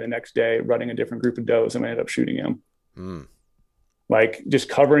 miles away the next day, running a different group of does, and we ended up shooting him. Like just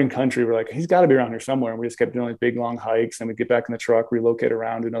covering country. We're like, he's got to be around here somewhere. And we just kept doing like big, long hikes. And we'd get back in the truck, relocate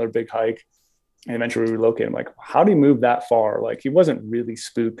around, do another big hike. And eventually we relocate him. Like, how do you move that far? Like he wasn't really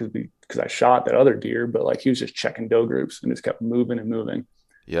spooked because I shot that other deer, but like he was just checking doe groups and just kept moving and moving.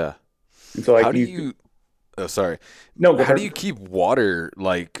 Yeah. And so like, how do you, oh, sorry. No, how do you keep water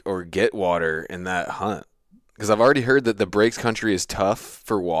or get water in that hunt? Because I've already heard that the breaks country is tough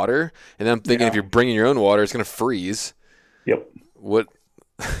for water. And then I'm thinking if you're bringing your own water, it's going to freeze. Yep. What?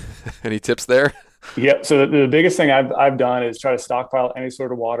 Any tips there? Yep. So the biggest thing I've done is try to stockpile any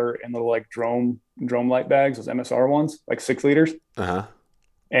sort of water in little like drum light bags, those MSR ones, like 6 liters.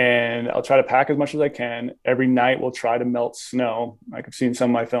 And I'll try to pack as much as I can. Every night we'll try to melt snow. Like I've seen some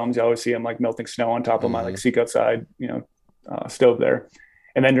of my films, you always see them like melting snow on top of my like seek outside, stove there.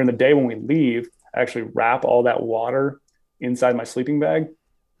 And then during the day when we leave, I actually wrap all that water inside my sleeping bag.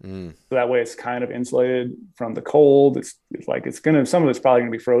 So that way it's kind of insulated from the cold. It's some of it's probably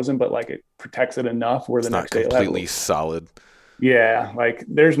gonna be frozen, but like it protects it enough where the next day it's not completely solid. Yeah, like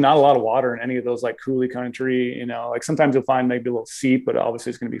there's not a lot of water in any of those like coulee country. Like sometimes you'll find maybe a little seep, but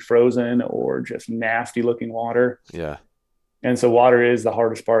obviously it's gonna be frozen or just nasty looking water. Yeah. And so water is the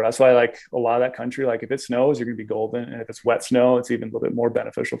hardest part. That's why like a lot of that country, like if it snows, you're gonna be golden, and if it's wet snow, it's even a little bit more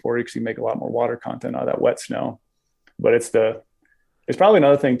beneficial for you because you make a lot more water content out of that wet snow. But it's probably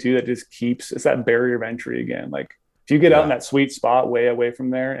another thing too that just it's that barrier of entry again. Like if you get out in that sweet spot way away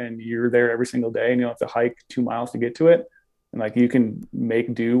from there and you're there every single day and you don't have to hike 2 miles to get to it, and like you can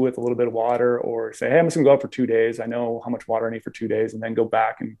make do with a little bit of water or say, hey, I'm just gonna go out for 2 days. I know how much water I need for 2 days, and then go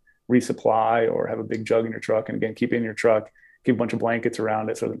back and resupply or have a big jug in your truck. And again, keep it in your truck, keep a bunch of blankets around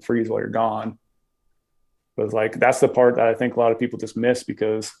it so it doesn't freeze while you're gone. But it's like that's the part that I think a lot of people just miss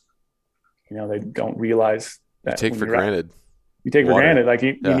because they don't realize that you take for granted. You take for granted, like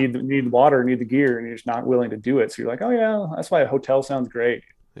you need water, need the gear, and you're just not willing to do it. So you're like, oh yeah, that's why a hotel sounds great.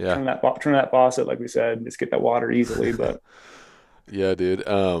 Yeah. Turn that faucet, like we said, and just get that water easily. But yeah, dude.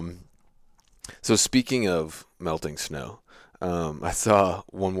 So speaking of melting snow, I saw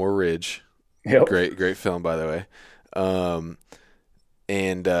One More Ridge. Yep. Great film, by the way.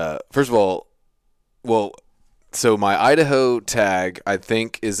 And first of all, so my Idaho tag I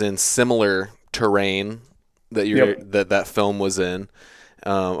think is in similar terrain that that film was in.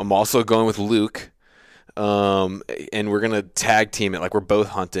 I'm also going with Luke, and we're gonna tag team it. Like we're both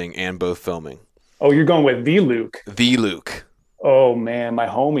hunting and both filming. Oh, you're going with the Luke. The Luke. Oh man, my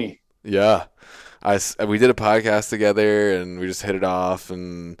homie. Yeah, we did a podcast together and we just hit it off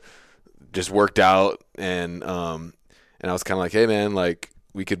and just worked out and I was kind of like, hey man, like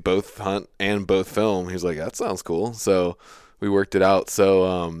we could both hunt and both film. He was like, that sounds cool. So we worked it out.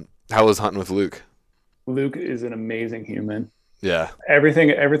 So how was hunting with Luke? Luke is an amazing human. Yeah.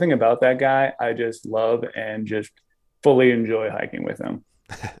 Everything about that guy, I just love and just fully enjoy hiking with him.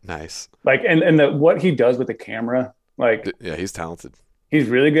 Nice. Like, what he does with the camera, like, yeah, he's talented. He's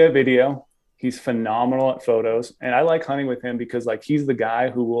really good at video. He's phenomenal at photos. And I like hunting with him because like, he's the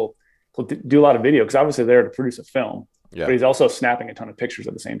guy who will do a lot of video because obviously they're there to produce a film, but he's also snapping a ton of pictures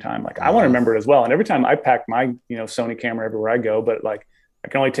at the same time. Like I want to remember it as well. And every time I pack my, Sony camera everywhere I go, but like, I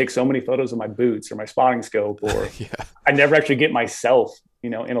can only take so many photos of my boots or my spotting scope, or I never actually get myself,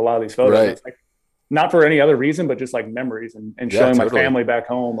 in a lot of these photos. Right. It's like, not for any other reason, but just like memories and Yeah, showing my totally. family back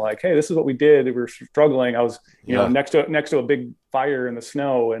home, like, hey, this is what we did. We were struggling. I was, Yeah. next to a big fire in the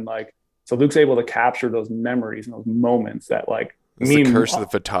snow, and like, so Luke's able to capture those memories and those moments that like That's the mean curse of the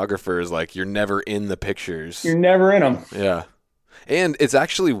photographer is like you're never in the you're pictures. never in them. Yeah. And it's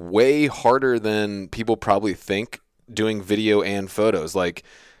actually way harder than people probably think doing video and photos. Like,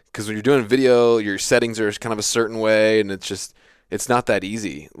 because when you're doing video, your settings are kind of a certain way, and it's not that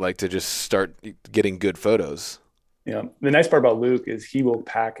easy. Like to just start getting good photos. The nice part about Luke is he will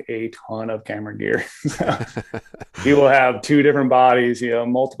pack a ton of camera gear. He will have two different bodies,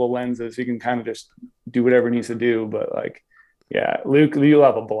 multiple lenses. He can kind of just do whatever he needs to do. But like, yeah, Luke, you'll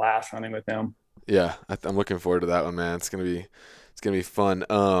have a blast hunting with him. Yeah, I'm looking forward to that one, man. It's gonna be fun.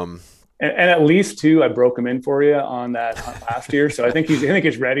 And at least two, I broke him in for you on that hunt last year. So I think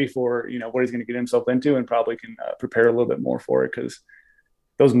he's ready for what he's going to get himself into, and probably can prepare a little bit more for it, because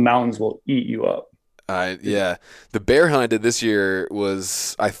those mountains will eat you up. Yeah, the bear hunt I did this year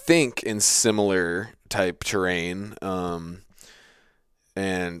was, I think, in similar type terrain.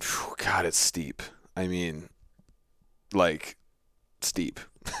 And phew, God, it's steep. I mean, like steep.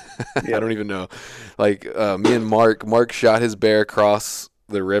 I Yep. don't even know. Like me and Mark shot his bear across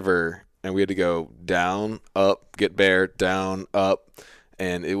the river, and we had to go down, up, get bear, down, up,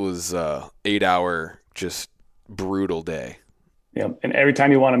 and it was 8 hour just brutal day. Yep. And every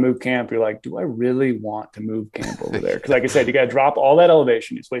time you want to move camp, you're like, do I really want to move camp over there? Because like I said, you got to drop all that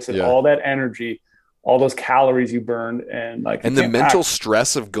elevation. You just wasted Yeah. all that energy, all those calories you burned, and like you And the can't mental pack.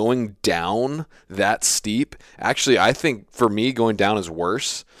 stress of going down that steep, actually, I think for me, going down is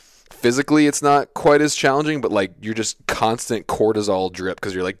worse. Physically, it's not quite as challenging, but like you're just constant cortisol drip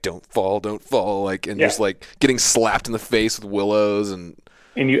because you're like, don't fall, like, and Yeah. just like getting slapped in the face with willows and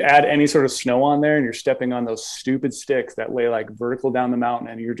And you add any sort of snow on there, and you're stepping on those stupid sticks that lay like vertical down the mountain,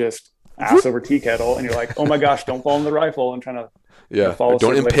 and you're just ass over tea kettle, and you're like, oh my gosh, don't fall in the rifle, and trying to yeah, or follow a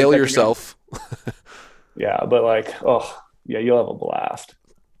don't certain way to impale protect your gun. yourself. Yeah, but like, oh yeah, you'll have a blast.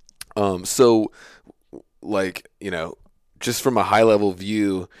 So like, just from a high level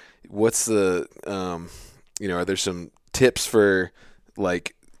view, what's are there some tips for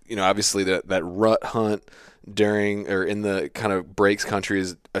like, obviously that rut hunt during or in the kind of breaks country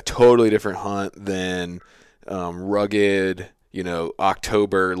is a totally different hunt than rugged,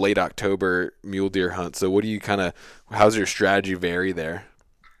 late October mule deer hunt. So what do you how's your strategy vary there?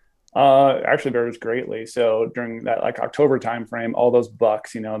 Actually varies greatly. So during that like October time frame, all those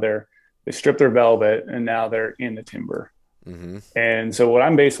bucks, they strip their velvet, and now they're in the timber. Mm-hmm. And so what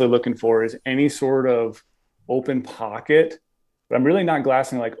I'm basically looking for is any sort of open pocket, but I'm really not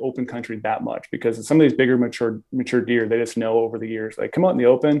glassing like open country that much, because some of these bigger mature deer, they just know over the years, like come out in the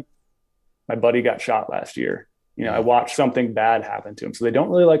open. My buddy got shot last year. I Mm-hmm. watched something bad happen to him. So they don't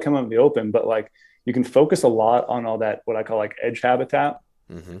really like coming out in the open, but like you can focus a lot on all that, what I call like edge habitat.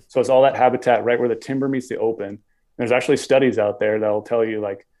 Mm-hmm. So it's all that habitat right where the timber meets the open. And there's actually studies out there that'll tell you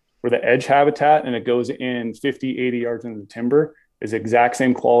like where the edge habitat and it goes in 50, 80 yards into the timber is the exact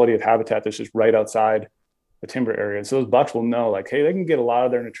same quality of habitat that's just right outside the timber area. And so those bucks will know like, hey, they can get a lot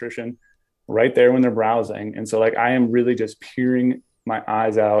of their nutrition right there when they're browsing. And so like I am really just peering my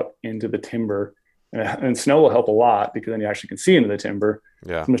eyes out into the timber, and snow will help a lot because then you actually can see into the timber.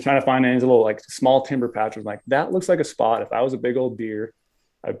 Yeah. So I'm just trying to find any little like small timber patches. Like that looks like a spot. If I was a big old deer,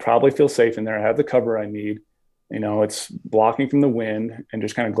 I'd probably feel safe in there. I have the cover I need. It's blocking from the wind, and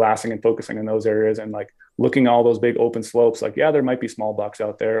just kind of glassing and focusing in those areas, and like looking all those big open slopes. Like, yeah, there might be small bucks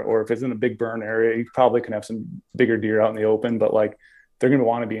out there, or if it's in a big burn area, you probably can have some bigger deer out in the open, but like they're going to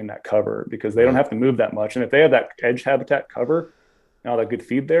want to be in that cover because they don't Right. have to move that much. And if they have that edge habitat cover and all that good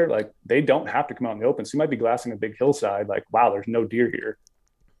feed there, like they don't have to come out in the open. So you might be glassing a big hillside, like, wow, there's no deer here.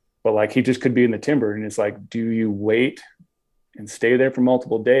 But like he just could be in the timber. And it's like, do you wait and stay there for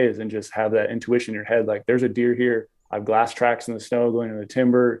multiple days and just have that intuition in your head? Like there's a deer here. I've glass tracks in the snow going in the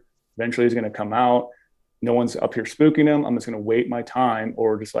timber. Eventually he's going to come out. No one's up here spooking him. I'm just going to wait my time,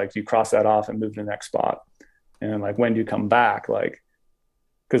 or just like you cross that off and move to the next spot. And like, when do you come back? Like,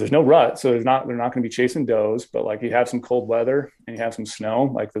 because there's no rut. So they're not going to be chasing does, but like you have some cold weather and you have some snow,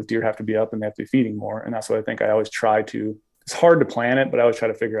 like those deer have to be up and they have to be feeding more. And that's what I think I always try to, it's hard to plan it, but I always try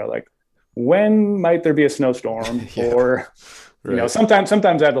to figure out like, when might there be a snowstorm? Yeah. Or Right. sometimes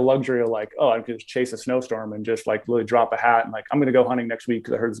I have the luxury of like, oh, I could just chase a snowstorm and just like really drop a hat and like, I'm going to go hunting next week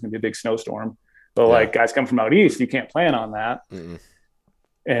because I heard there's going to be a big snowstorm. But Yeah. like guys come from out east, you can't plan on that. Mm-mm.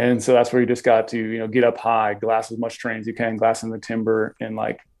 And so that's where you just got to, get up high, glass as much terrain as you can, glass in the timber. And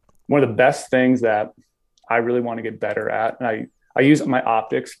like one of the best things that I really want to get better at, and I use my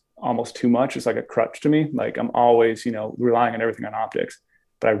optics almost too much. It's like a crutch to me. Like I'm always, relying on everything on optics.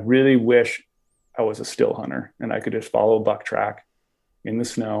 But I really wish I was a still hunter and I could just follow a buck track in the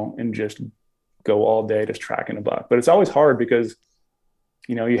snow and just go all day just tracking a buck. But it's always hard because,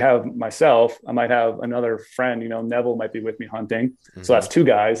 you have myself, I might have another friend, Neville might be with me hunting. So Mm-hmm. that's two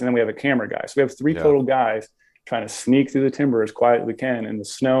guys. And then we have a camera guy. So we have three Yeah. total guys trying to sneak through the timber as quiet as we can in the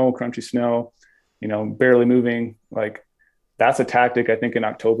snow, crunchy snow, barely moving. Like that's a tactic, I think, in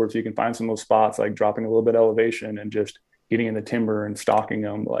October. If you can find some of those spots, like dropping a little bit of elevation and just getting in the timber and stalking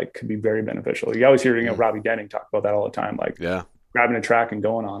them, like could be very beneficial. You always hear, Mm. Robbie Denning talk about that all the time. Like Yeah. grabbing a track and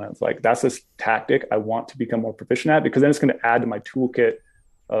going on it. It's like that's this tactic I want to become more proficient at because then it's going to add to my toolkit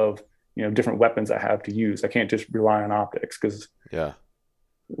of different weapons I have to use. I can't just rely on optics because Yeah.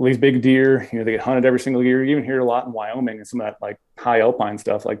 these big deer, they get hunted every single year. You even hear a lot in Wyoming and some of that like high alpine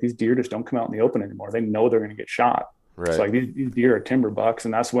stuff. Like these deer just don't come out in the open anymore. They know they're going to get shot. It's Right. like these deer are timber bucks,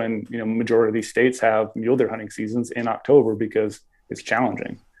 and that's when majority of these states have mule deer hunting seasons in October because it's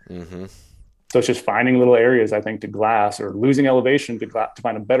challenging. Mm-hmm. So it's just finding little areas, I think, to glass or losing elevation to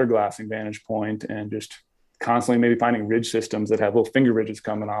find a better glassing vantage point and just constantly maybe finding ridge systems that have little finger ridges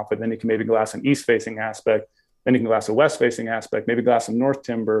coming off it. Then you can maybe glass an east facing aspect. Then you can glass a west facing aspect, maybe glass some north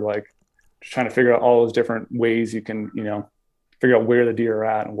timber, like just trying to figure out all those different ways you can, figure out where the deer are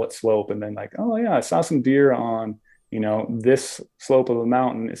at and what slope. And then like, oh yeah, I saw some deer on, this slope of the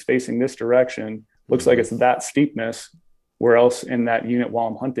mountain is facing this direction. Looks like Mm-hmm. it's that steepness. Where else in that unit while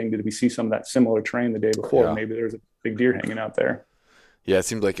I'm hunting did we see some of that similar terrain the day before? Yeah. Maybe there's a big deer hanging out there. Yeah, it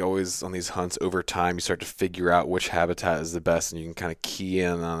seems like always on these hunts over time, you start to figure out which habitat is the best, and you can kind of key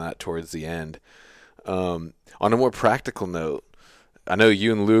in on that towards the end. On a more practical note, I know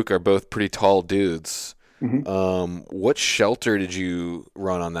you and Luke are both pretty tall dudes. Mm-hmm. What shelter did you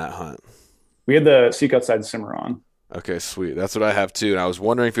run on that hunt? We had the Seek Outside Cimarron. Okay, sweet. That's what I have too. And I was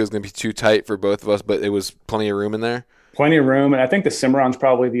wondering if it was going to be too tight for both of us, but it was plenty of room in there. Plenty of room. And I think the Cimarron's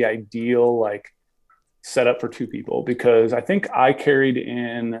probably the ideal like setup for two people because I think I carried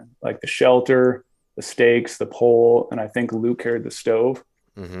in like the shelter, the stakes, the pole, and I think Luke carried the stove.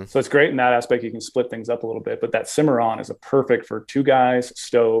 Mm-hmm. So it's great in that aspect. You can split things up a little bit, but that Cimarron is a perfect for two guys,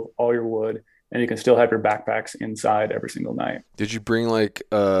 stove, all your wood, and you can still have your backpacks inside every single night. Did you bring like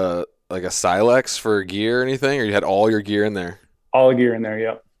a Silex for gear or anything, or you had all your gear in there? All the gear in there,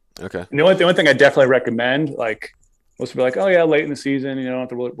 yep. Okay. And the only thing I definitely recommend, like most people are like, oh yeah, late in the season, you don't have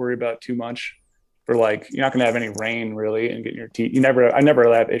to worry about too much. For like, you're not going to have any rain really and getting your teepee. I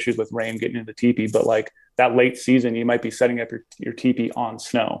never have issues with rain getting into the teepee, but like that late season, you might be setting up your teepee on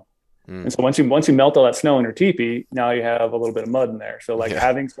snow. Mm. And so once you melt all that snow in your teepee, now you have a little bit of mud in there. So like Yeah.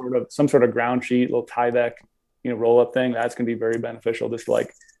 having some sort of ground sheet, little Tyvek, roll up thing, that's going to be very beneficial. Just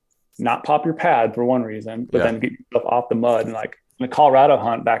like not pop your pad for one reason, but Yeah. then get yourself off the mud. And like in the Colorado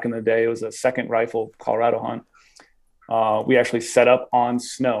hunt back in the day, it was a second rifle Colorado hunt. We actually set up on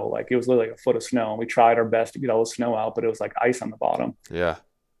snow, like it was literally like a foot of snow. And we tried our best to get all the snow out, but it was like ice on the bottom. Yeah.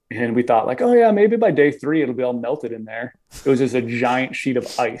 And we thought like, oh yeah, maybe by day 3, it'll be all melted in there. It was just a giant sheet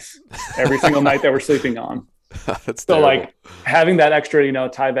of ice every single night that we're sleeping on. That's So terrible. like having that extra,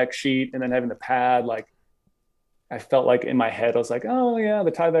 Tyvek sheet and then having the pad, like I felt like in my head, I was like, oh yeah,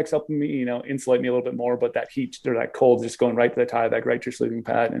 the Tyvek's helping me, insulate me a little bit more, but that heat or that cold is just going right to the Tyvek, right to your sleeping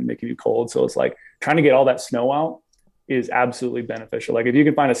pad and making you cold. So it's like trying to get all that snow out is absolutely beneficial. Like if you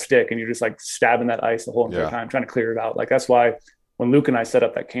can find a stick and you're just like stabbing that ice the whole entire time, trying to clear it out. Like that's why when Luke and I set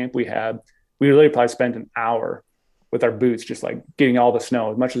up that camp we really probably spent an hour with our boots, just like getting all the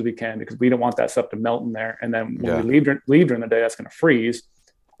snow as much as we can, because we don't want that stuff to melt in there. And then when we leave during the day, that's going to freeze.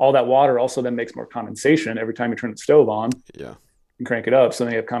 All that water also then makes more condensation every time you turn the stove on. Yeah. And crank it up. So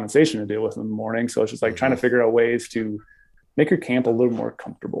then you have condensation to deal with in the morning. So it's just like trying to figure out ways to make your camp a little more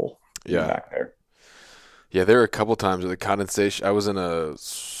comfortable. Back there. Yeah, there were a couple times with the condensation. I was in a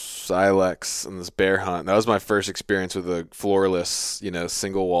Silex in this bear hunt. That was my first experience with a floorless,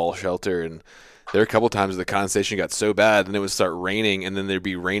 single wall shelter. And there were a couple times the condensation got so bad, and it would start raining, and then there'd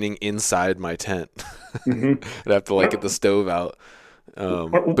be raining inside my tent. I'd have to get the stove out.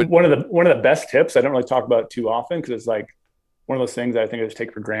 But one of the best tips, I don't really talk about it too often because it's like one of those things that I think I just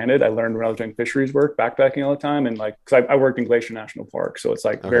take for granted. I learned when I was doing fisheries work, backpacking all the time, and because I worked in Glacier National Park, so it's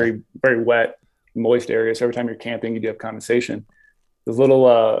like very, very wet, moist areas. So every time you're camping, you do have condensation. Those little,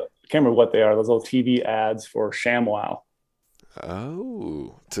 I can't remember what they are. Those little TV ads for ShamWow.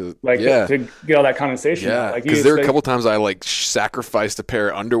 Oh, to get all that condensation. Yeah, because there were a couple times I sacrificed a pair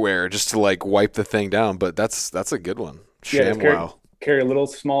of underwear just to wipe the thing down. But that's a good one. ShamWow. Carry a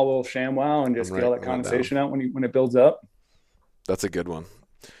small little ShamWow and just get all that condensation out when it builds up. That's a good one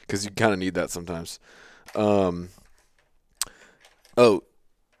because you kind of need that sometimes. Oh,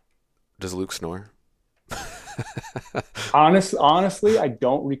 does Luke snore? Honestly, I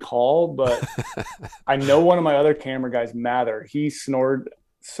don't recall, but I know one of my other camera guys, Mather, he snored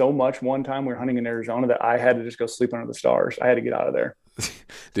so much one time we were hunting in Arizona that I had to just go sleep under the stars. I had to get out of there.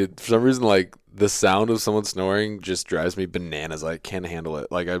 Dude, for some reason, like the sound of someone snoring just drives me bananas. I can't handle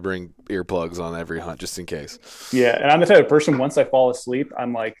it. Like I bring earplugs on every hunt just in case. Yeah, and I'm the type of person, once I fall asleep,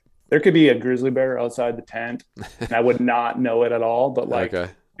 I'm like, there could be a grizzly bear outside the tent, and I would not know it at all. But like,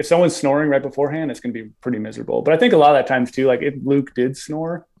 Okay. if someone's snoring right beforehand, it's going to be pretty miserable. But I think a lot of that times too, like if Luke did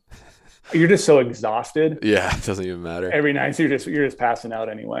snore, you're just so exhausted Yeah, it doesn't even matter. every night, so you're just passing out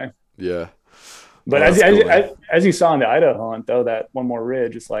anyway. Yeah. But Oh, that's cool, man. as you saw in the Idaho hunt, though, that one more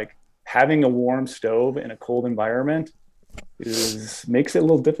ridge, it's like having a warm stove in a cold environment is makes it a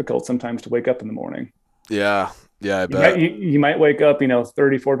little difficult sometimes to wake up in the morning. Yeah. Yeah, I You might bet. you might wake up,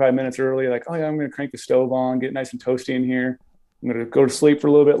 30, 45 minutes early, like, oh yeah, I'm gonna crank the stove on, get nice and toasty in here. I'm gonna go to sleep for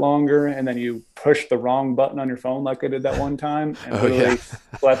a little bit longer, and then you push the wrong button on your phone like I did that one time and Oh yeah. literally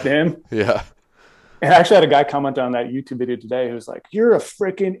slept in. Yeah. And I actually had a guy comment on that YouTube video today who's like, "You're a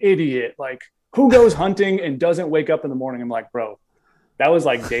freaking idiot. Like, who goes hunting and doesn't wake up in the morning?" I'm like, bro, that was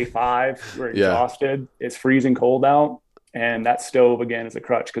like day 5. We're Yeah. exhausted. It's freezing cold out. And that stove again is a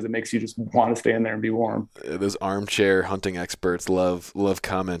crutch because it makes you just want to stay in there and be warm. Those armchair hunting experts love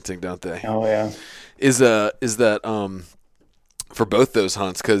commenting, don't they? Oh yeah. Is that for both those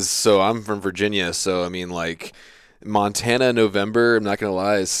hunts? Because so I'm from Virginia, so I mean like Montana November. I'm not gonna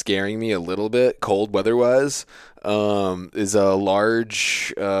lie, is scaring me a little bit, cold weather wise. Is a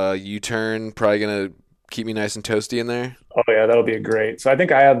large U-turn probably gonna keep me nice and toasty in there? Oh yeah, that'll be a great. So I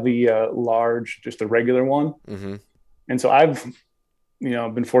think I have the large, just the regular one. Mm-hmm. And so I've,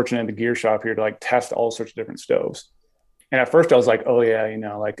 been fortunate at the gear shop here to like test all sorts of different stoves. And at first I was like, oh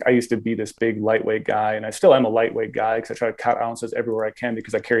yeah, like I used to be this big lightweight guy, and I still am a lightweight guy because I try to cut ounces everywhere I can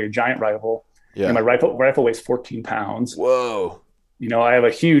because I carry a giant rifle. And my Yeah. rifle weighs 14 pounds. Whoa. I have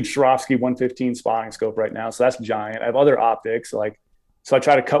a huge Swarovski 115 spotting scope right now, so that's giant. I have other optics, so I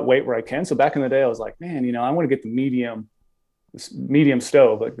try to cut weight where I can. So back in the day, I was like, man, I want to get the medium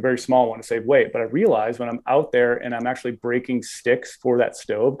stove, like the very small one, to save weight. But I realized when I'm out there and I'm actually breaking sticks for that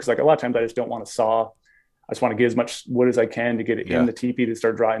stove, because like a lot of times I just don't want to saw. I just want to get as much wood as I can to get it in Yeah. the teepee to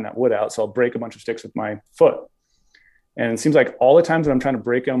start drying that wood out. So I'll break a bunch of sticks with my foot. And it seems like all the times that I'm trying to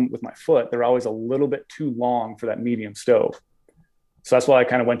break them with my foot, they're always a little bit too long for that medium stove. So that's why I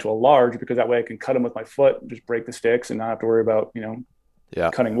kind of went to a large, because that way I can cut them with my foot, just break the sticks and not have to worry about, Yeah.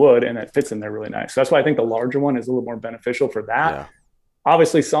 cutting wood, and it fits in there really nice. So that's why I think the larger one is a little more beneficial for that. Yeah.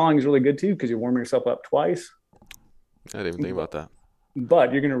 Obviously, sawing is really good too because you warm yourself up twice. I didn't even think about that.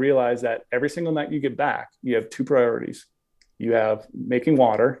 But you're going to realize that every single night you get back, you have 2 priorities. You have making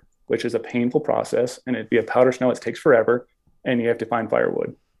water, which is a painful process, and it'd be a powder snow, it takes forever, and you have to find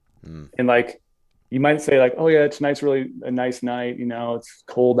firewood. Mm. And like you might say, like, oh yeah, it's nice, really a nice night. It's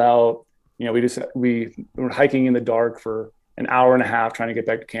cold out. We were hiking in the dark for an hour and a half trying to get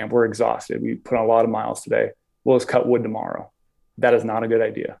back to camp. We're exhausted. We put on a lot of miles today. We'll just cut wood tomorrow. That is not a good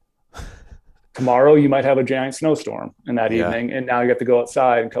idea. Tomorrow you might have a giant snowstorm in that Yeah. evening, and now you have to go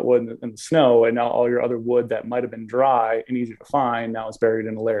outside and cut wood in the snow, and now all your other wood that might have been dry and easy to find now is buried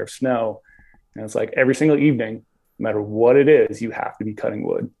in a layer of snow. And it's like every single evening, no matter what it is, you have to be cutting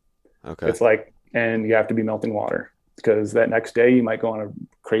wood. Okay. It's like, and you have to be melting water, because that next day you might go on a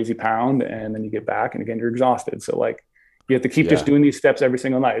crazy pound, and then you get back and again you're exhausted. So like you have to keep just Yeah. doing these steps every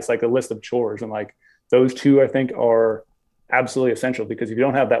single night. It's like a list of chores, and like those 2 I think are absolutely essential, because if you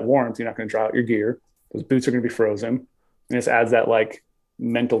don't have that warmth, you're not going to dry out your gear. Those boots are going to be frozen, and it just adds that like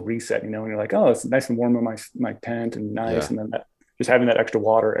mental reset. And you're like, oh, it's nice and warm in my tent and nice, Yeah. and then just having that extra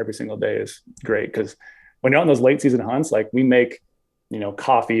water every single day is great, because when you're on those late season hunts, like we make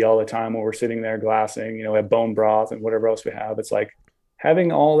coffee all the time when we're sitting there glassing. We have bone broth and whatever else we have. It's like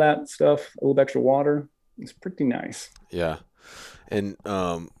having all that stuff, a little extra water, is pretty nice. Yeah. And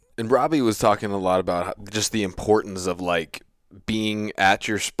Robbie was talking a lot about just the importance of like being at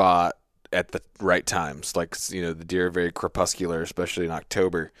your spot at the right times. Like, the deer are very crepuscular, especially in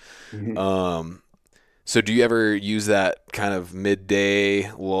October. Mm-hmm. So do you ever use that kind of midday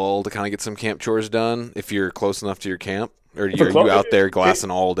lull to kind of get some camp chores done if you're close enough to your camp? Or are you out there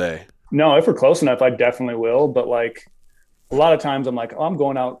glassing all day? No, if we're close enough, I definitely will. But like a lot of times I'm like, oh, I'm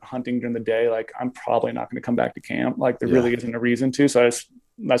going out hunting during the day. Like I'm probably not going to come back to camp. Like there really isn't a reason to. So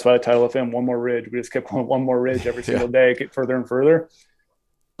that's why the title of him, One More Ridge. We just kept going one more ridge every single day, get further and further.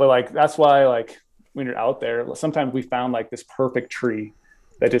 But like, that's why like when you're out there, sometimes we found like this perfect tree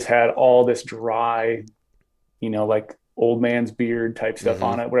that just had all this dry, like old man's beard type stuff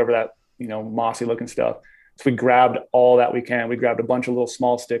on it, whatever that, mossy looking stuff. So we grabbed all that we can. We grabbed a bunch of little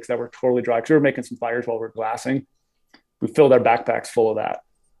small sticks that were totally dry because we were making some fires while we were glassing. We filled our backpacks full of that,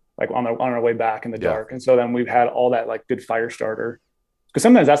 like on our way back in the Yeah. dark. And so then we've had all that like good fire starter. Because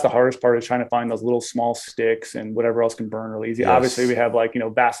sometimes that's the hardest part is trying to find those little small sticks and whatever else can burn really easy. Obviously, we Yes. have like,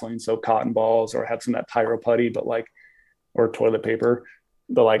 Vaseline soaked cotton balls or have some of that pyro putty, but like, or toilet paper.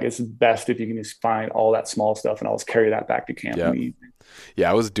 But like, it's best if you can just find all that small stuff and always carry that back to camp in Yeah. the evening. Yeah,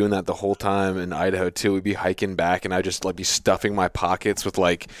 I was doing that the whole time in Idaho too. We'd be hiking back and I'd just like be stuffing my pockets with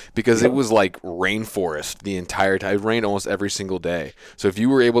like because it Yep. was like rainforest the entire time. It rained almost every single day. So if you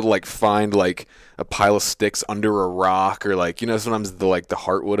were able to like find like a pile of sticks under a rock or like sometimes the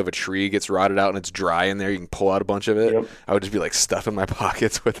heartwood of a tree gets rotted out and it's dry in there, you can pull out a bunch of it. Yep. I would just be like stuffing my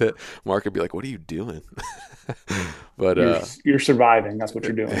pockets with it. Mark would be like, "What are you doing?" But You're surviving. That's what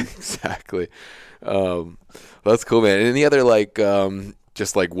you're doing. exactly. Um, that's cool, man. Any other like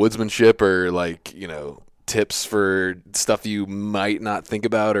just like woodsmanship or like tips for stuff you might not think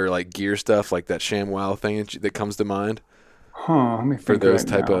about or like gear stuff like that ShamWow thing that comes to mind Let me for think right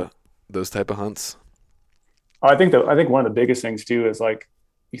now. those type of hunts? Oh, I think one of the biggest things too is like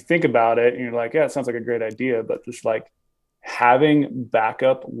you think about it and you're like, yeah, it sounds like a great idea, but just like having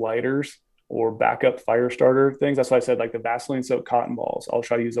backup lighters or backup fire starter things. That's why I said like the Vaseline soaked cotton balls. I'll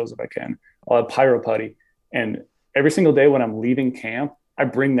try to use those if I can. I'll have pyro putty. And every single day when I'm leaving camp, I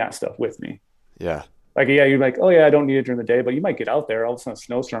bring that stuff with me. Yeah, Like, yeah, you're like, oh yeah, I don't need it during the day, but you might get out there, all of a sudden a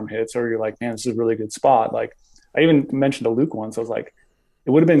snowstorm hits, or you're like, man, this is a really good spot. Like I even mentioned to Luke once, I was like, it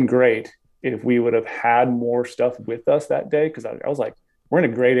would have been great if we would have had more stuff with us that day. Cause I was like, we're in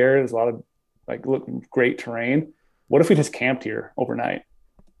a great area. There's a lot of like look great terrain. What if we just camped here overnight,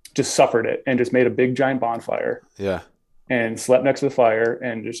 just suffered it and just made a big giant bonfire yeah, and slept next to the fire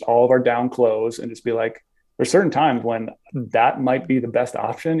and just all of our down clothes and just be like, there's certain times when that might be the best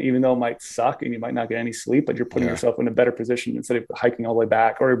option, even though it might suck and you might not get any sleep, but you're putting yeah, yourself in a better position instead of hiking all the way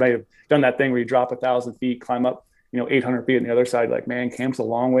back. Or you might have done that thing where you drop 1,000 feet, climb up, 800 feet on the other side. Like, man, camp's a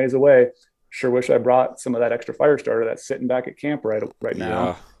long ways away. Sure wish I brought some of that extra fire starter that's sitting back at camp right yeah.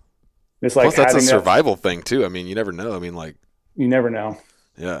 now. It's like Plus, that's a having that, survival thing too. I mean, you never know. I mean, like, you never know.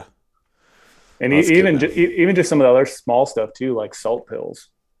 yeah, And well, that's good, man. even just some of the other small stuff too, like salt pills.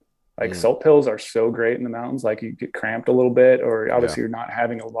 Like Mm, salt pills are so great in the mountains. Like you get cramped a little bit, or yeah, obviously you're not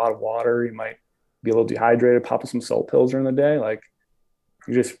having a lot of water. You might be a little dehydrated. Popping some salt pills during the day, like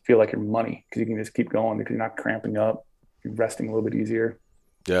you just feel like you're money because you can just keep going because you're not cramping up. You're resting a little bit easier.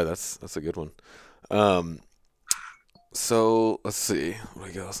 yeah. That's a good one. Um, So let's see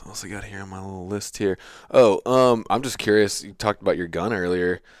what else I got here on my little list here. Oh, I'm just curious. You talked about your gun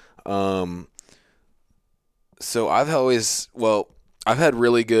earlier. Um, so I've had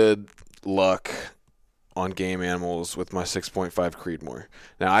really good luck on game animals with my 6.5 Creedmoor.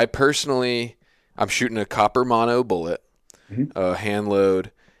 Now, I'm shooting a copper mono bullet, Mhm. a hand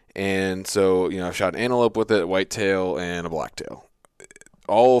load, and so I've shot an antelope with it, a whitetail, and a blacktail.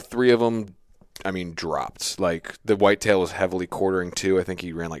 All three of them, I mean, dropped. Like the whitetail was heavily quartering too. I think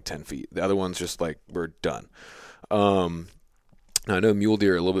he ran like 10 feet. The other ones just like were done. Um, I know mule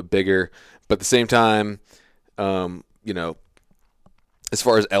deer are a little bit bigger, but at the same time, um, you know, as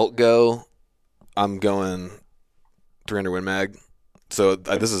far as elk go, I'm going 300 Win Mag. So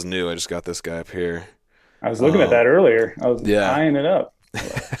this is new. I just got this guy up here. I was looking at Um, that earlier. I was yeah. eyeing it up.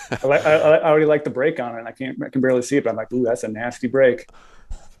 I already like the break on it. And I can barely see it, but I'm like, ooh, that's a nasty break.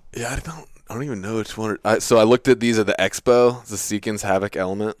 Yeah, I don't even know which one. So I looked at these at the Expo, the Seekins Havoc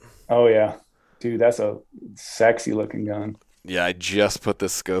Element. Oh yeah, dude, that's a sexy looking gun. Yeah, I just put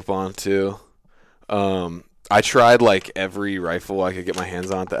this scope on too. I tried like every rifle I could get my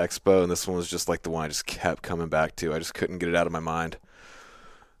hands on at the Expo, and this one was just like the one I just kept coming back to. I just couldn't get it out of my mind.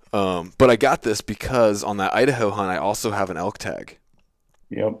 But I got this because on that Idaho hunt, I also have an elk tag.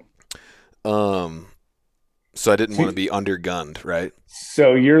 Yep. Um, so I didn't want to See, be undergunned, right?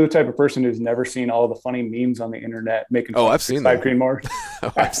 so you're the type of person who's never seen all the funny memes on the internet making Oh, fun I've of six seen five them. Creedmoor.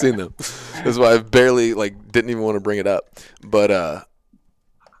 Oh, I've seen them. That's why I barely like didn't even want to bring it up. But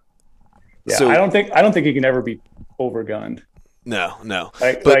Yeah, so I don't think you can ever be overgunned. no, no.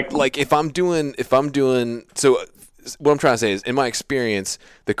 Like But like if I'm doing so what I'm trying to say is in my experience,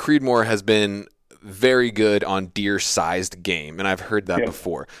 the Creedmoor has been very good on deer sized game, and I've heard that yeah.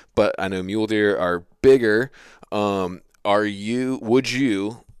 before. But I know mule deer are bigger. Would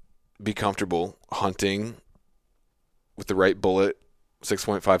you be comfortable hunting with the right bullet,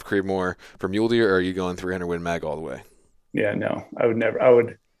 6.5 Creedmoor for mule deer, or are you going 300 Win Mag all the way? Yeah, no, I would never. I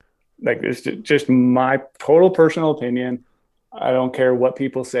would like it's just my total personal opinion. I don't care what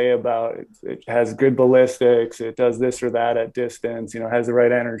people say about it. It has good ballistics. It does this or that at distance. It has the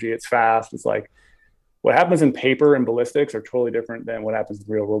right energy. It's fast. It's like what happens in paper and ballistics are totally different than what happens in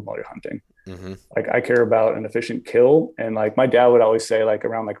real world while you're hunting. Mm-hmm. Like I care about an efficient kill. And like my dad would always say, like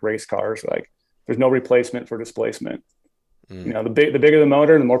around like race cars, like there's no replacement for displacement. You know, the bigger the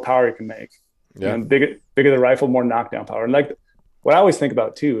motor, the more power you can make. Yeah. You know, bigger the rifle, more knockdown power. And like what I always think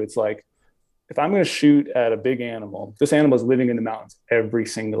about too, it's like if I'm going to shoot at a big animal, this animal is living in the mountains every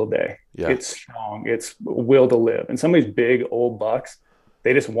single day. Yeah. It's strong. It's will to live. And some of these big old bucks,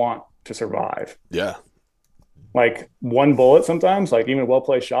 they just want to survive. Yeah. Like one bullet sometimes, like even a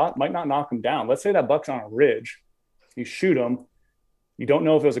well-placed shot might not knock them down. Let's say that buck's on a ridge. You shoot him. You don't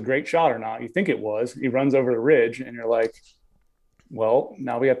know if it was a great shot or not. You think it was. He runs over the ridge and you're like, well,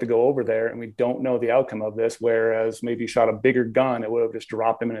 now we have to go over there and we don't know the outcome of this. Whereas maybe you shot a bigger gun, it would have just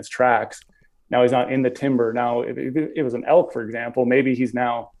dropped him in his tracks. Now he's not in the timber. Now, if it was an elk, for example, maybe he's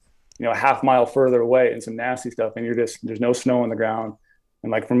now, you know, a half mile further away and some nasty stuff. And there's no snow on the ground.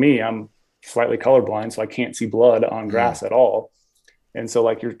 And like for me, I'm slightly colorblind, so I can't see blood on grass at all. And so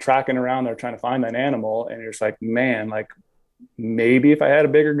like you're tracking around there trying to find that animal and you're just like, man, like maybe if I had a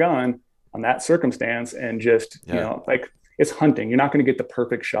bigger gun on that circumstance and just, you know, like it's hunting. You're not going to get the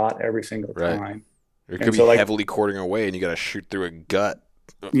perfect shot every single time. It could be heavily cording away and you got to shoot through a gut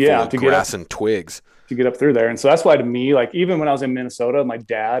full of grass and twigs to get up through there. And so that's why to me, like even when I was in Minnesota, my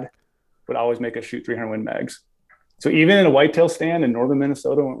dad would always make us shoot 300 Win mags. So even in a whitetail stand in northern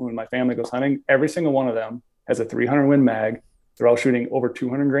Minnesota, when my family goes hunting, every single one of them has a 300 Win mag. They're all shooting over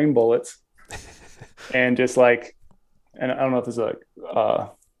 200 grain bullets. And just like, and I don't know if this is like,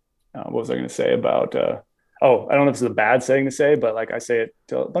 what was I going to say about, I don't know if this is a bad saying to say, but like I say it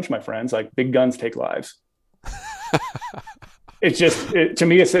to a bunch of my friends, like big guns take lives. It's just, to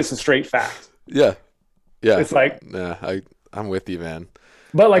me, it's a straight fact. Yeah. Yeah. It's like, I'm with you, man.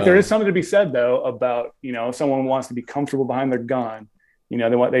 But like there is something to be said though about, you know, someone wants to be comfortable behind their gun, you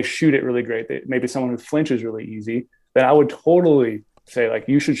know, they shoot it really great. Maybe someone who flinches really easy, then I would totally say like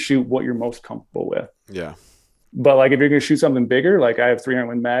you should shoot what you're most comfortable with. Yeah. But like if you're going to shoot something bigger, like I have 300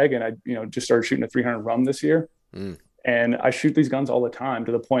 Win mag and I, you know, just started shooting a 300 rum this year. And I shoot these guns all the time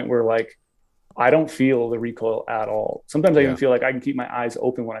to the point where like I don't feel the recoil at all. Sometimes I even feel like I can keep my eyes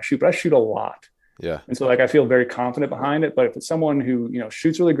open when I shoot, but I shoot a lot. Yeah. And so like I feel very confident behind it. But if it's someone who, you know,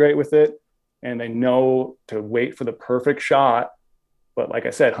 shoots really great with it and they know to wait for the perfect shot, but like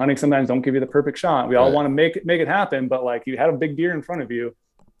I said, hunting sometimes don't give you the perfect shot. We all want to make it happen, but like you had a big deer in front of you,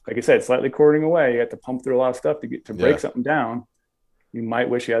 like I said, slightly cording away, you have to pump through a lot of stuff to break something down. You might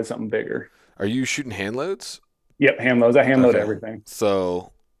wish you had something bigger. Are you shooting hand loads? Yep, hand loads. I hand load everything.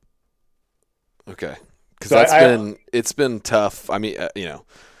 So okay. Because it's been tough. I mean, you know,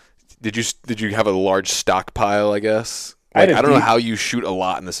 did you have a large stockpile, I guess? Like, I don't know how you shoot a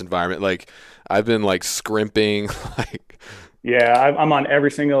lot in this environment. Like I've been like scrimping, like. Yeah, I'm on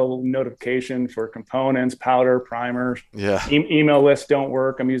every single notification for components, powder, primers. Yeah. Email lists don't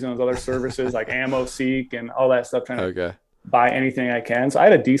work. I'm using those other services like Ammo Seek and all that stuff, trying to buy anything I can. So I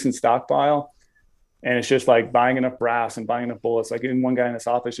had a decent stockpile, and it's just like buying enough brass and buying enough bullets. Like in one guy in this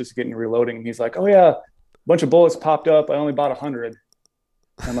office just getting reloading, and he's like, "Oh yeah, a bunch of bullets popped up. I only bought 100."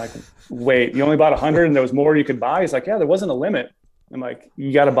 I'm like, "Wait, you only bought 100 and there was more you could buy?" He's like, "Yeah, there wasn't a limit." I'm like,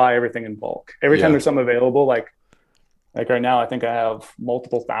 "You got to buy everything in bulk. Every time there's something available, like right now, I think I have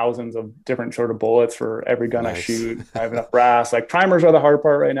multiple thousands of different sort of bullets for every gun I shoot. I have enough brass. Like primers are the hard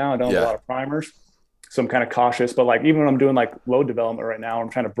part right now. I don't have a lot of primers, so I'm kind of cautious. But like even when I'm doing like load development right now, I'm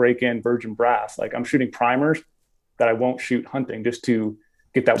trying to break in virgin brass. Like I'm shooting primers that I won't shoot hunting just to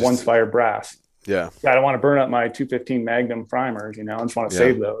get that one fire brass. Yeah. I don't want to burn up my 215 Magnum primers. You know, I just want to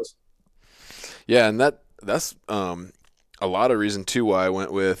save those. Yeah, and that's a lot of reason too why I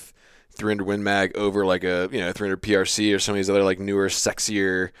went with 300 Win Mag over like a 300 PRC or some of these other like newer,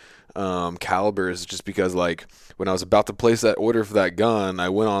 sexier calibers, just because like when I was about to place that order for that gun, I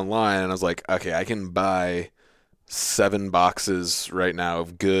went online and I was like, okay, I can buy 7 boxes right now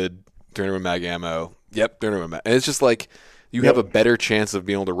of good 300 Win Mag ammo. Yep, 300 Win Mag. And it's just like you have a better chance of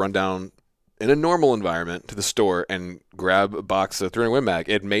being able to run down in a normal environment to the store and grab a box of 300 Win Mag.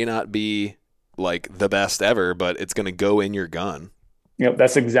 It may not be like the best ever, but it's going to go in your gun. Yep,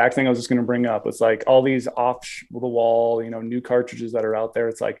 that's the exact thing I was just going to bring up. It's like all these off the wall, new cartridges that are out there.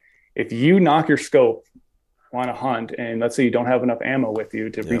 It's like if you knock your scope on a hunt and let's say you don't have enough ammo with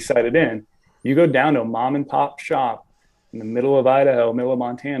you to resight it in, you go down to a mom and pop shop in the middle of Idaho, middle of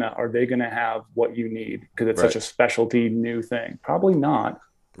Montana, are they going to have what you need? Because it's such a specialty new thing. Probably not.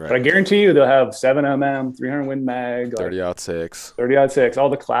 Right. But I guarantee you they'll have 7mm, 300 Win Mag, 30-06, 30-06, all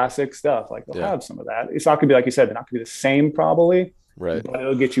the classic stuff. Like they'll have some of that. It's not going to be, like you said, they're not going to be the same probably. Right. But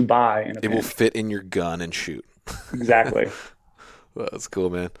it'll get you by. In a it will fit in your gun and shoot. Exactly. Well, that's cool,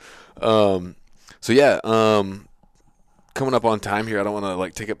 man. So yeah, coming up on time here. I don't want to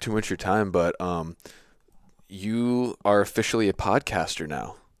like take up too much of your time, but you are officially a podcaster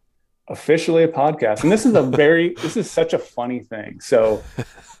now. Officially a podcast. And this is such a funny thing. So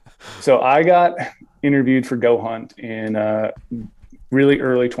I got interviewed for GoHunt in really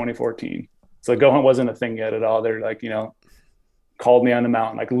early 2014. So GoHunt wasn't a thing yet at all. They're like, called me on the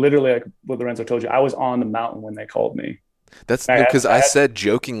mountain. Like literally, like what Lorenzo told you, I was on the mountain when they called me. That's because I said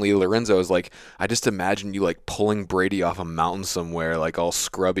jokingly, Lorenzo was like, I just imagine you like pulling Brady off a mountain somewhere, like all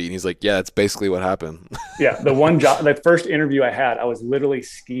scrubby, and he's like, yeah, that's basically what happened. Yeah, the one job, that first interview I had, I was literally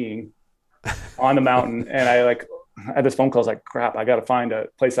skiing on the mountain, and I like had this phone call. I was like, crap, I got to find a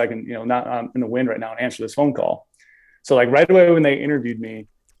place I can, not in the wind right now and answer this phone call. So like right away when they interviewed me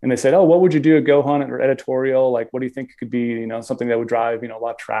and they said, oh, what would you do at GoHunt or editorial? Like, what do you think could be, something that would drive, a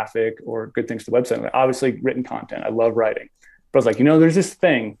lot of traffic or good things to the website? Like, obviously written content. I love writing. But I was like, there's this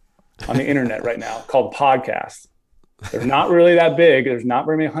thing on the internet right now called podcasts. They're not really that big. There's not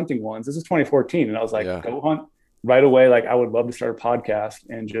very many hunting ones. This is 2014. And I was like, yeah. GoHunt right away. Like I would love to start a podcast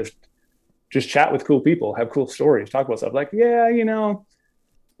and just chat with cool people, have cool stories, talk about stuff. Like, yeah,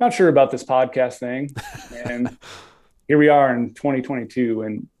 not sure about this podcast thing. And here we are in 2022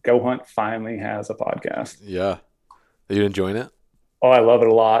 and GoHunt finally has a podcast. Yeah. Are you enjoying it? Oh, I love it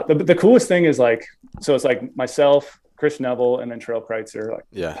a lot. The coolest thing is like, so it's like myself, Chris Neville, and then Trail Kreitzer,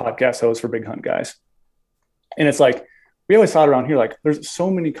 like podcast host for Big Hunt Guys. And it's like, we always thought around here, like there's so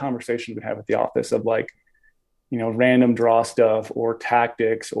many conversations we have at the office of like, random draw stuff or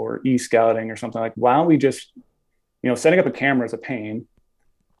tactics or e-scouting or something. Like, why don't we just, setting up a camera is a pain.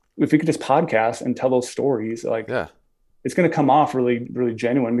 If we could just podcast and tell those stories, like it's going to come off really, really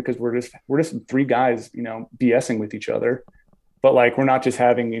genuine because we're just three guys, BSing with each other, but like, we're not just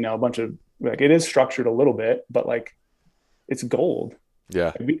having, a bunch of like, it is structured a little bit, but like it's gold.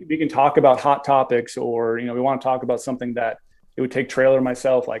 Yeah. We can talk about hot topics or, we want to talk about something that it would take Trailer or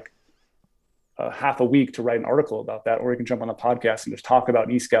myself, like, half a week to write an article about that, or we can jump on the podcast and just talk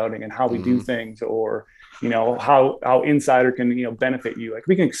about e-scouting and how we do things, or how Insider can benefit you. Like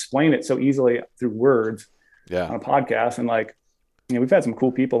we can explain it so easily through words on a podcast. And like we've had some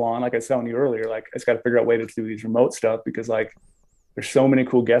cool people on, like I was telling you earlier, like I just got to figure out a way to do these remote stuff because like there's so many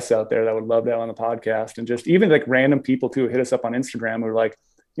cool guests out there that would love to have on the podcast. And just even like random people too hit us up on Instagram who are like,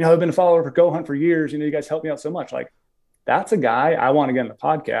 I've been a follower for GoHunt for years, you guys help me out so much. Like that's a guy I want to get on the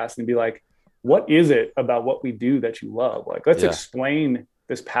podcast and be like, what is it about what we do that you love? Like, let's explain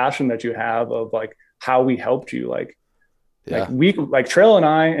this passion that you have of like how we helped you. Like we, like Trail and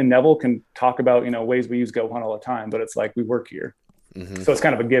I and Neville can talk about, ways we use GoHunt all the time, but it's like, we work here. So it's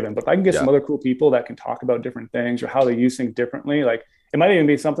kind of a given, but if I can get some other cool people that can talk about different things or how they use things differently, like it might even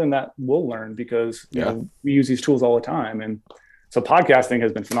be something that we'll learn because, we use these tools all the time. And so podcasting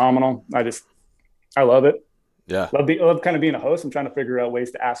has been phenomenal. I love it. Yeah. Love kind of being a host. I'm trying to figure out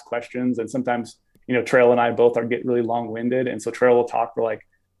ways to ask questions. And sometimes, Trail and I both get really long winded. And so Trail will talk for like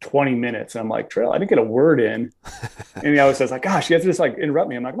 20 minutes. And I'm like, Trail, I didn't get a word in. And he always says like, gosh, you have to just like interrupt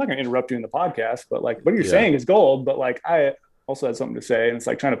me. I'm like, I'm not going to interrupt you in the podcast, but like what you're saying is gold. But like, I also had something to say. And it's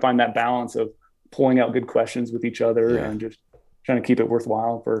like trying to find that balance of pulling out good questions with each other and just trying to keep it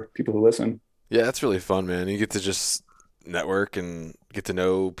worthwhile for people who listen. Yeah, that's really fun, man. You get to just network and get to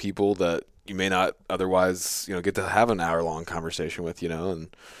know people that you may not otherwise, get to have an hour-long conversation with,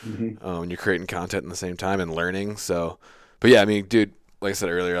 and when you're creating content in the same time and learning. So, but yeah, I mean, dude, like I said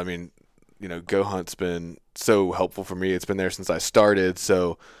earlier, I mean, GoHunt's been so helpful for me. It's been there since I started.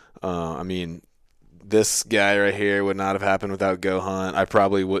 So, I mean, this guy right here would not have happened without GoHunt. I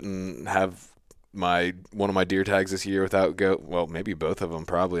probably wouldn't have one of my deer tags this year without well, maybe both of them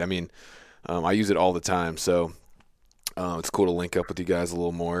probably. I mean, I use it all the time. So, it's cool to link up with you guys a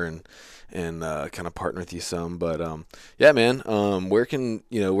little more and kind of partner with you some. But yeah, man, where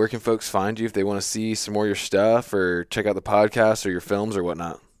can folks find you if they want to see some more of your stuff or check out the podcast or your films or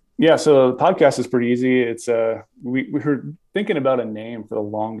whatnot? Yeah, so the podcast is pretty easy. It's we were thinking about a name for the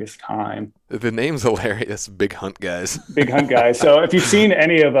longest time. The name's hilarious, Big Hunt Guys. Big Hunt Guys. So if you've seen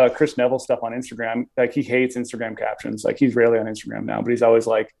any of Chris Neville's stuff on Instagram, like he hates Instagram captions. Like he's rarely on Instagram now, but he's always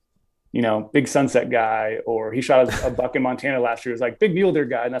like, big sunset guy, or he shot a buck in Montana last year. It was like big mule deer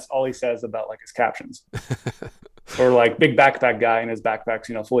guy. And that's all he says about like his captions. Or like big backpack guy and his backpack's,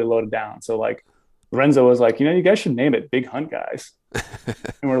 fully loaded down. So like Lorenzo was like, you guys should name it Big Hunt Guys.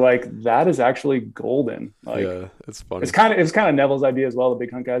 And we're like, that is actually golden. Like, yeah, it's funny. It's kind of Neville's idea as well, the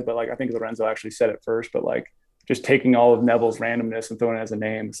Big Hunt Guys. But like, I think Lorenzo actually said it first, but like just taking all of Neville's randomness and throwing it as a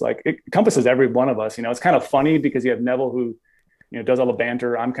name. It's like, it encompasses every one of us. It's kind of funny because you have Neville who, does all the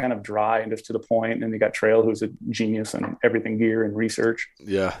banter. I'm kind of dry and just to the point. And you got Trail, who's a genius in everything gear and research.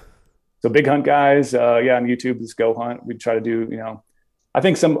 Yeah. So big hunt guys, yeah, on YouTube is Go Hunt. We try to do, I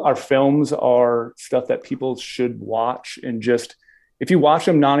think some our films are stuff that people should watch, and just if you watch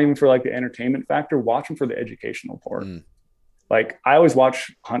them, not even for like the entertainment factor, watch them for the educational part. Mm. Like I always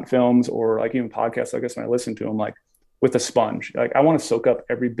watch hunt films or like even podcasts. I guess when I listen to them, like with a sponge, like I want to soak up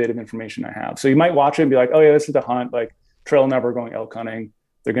every bit of information I have. So you might watch it and be like, oh yeah, this is the hunt, like trail never going elk hunting.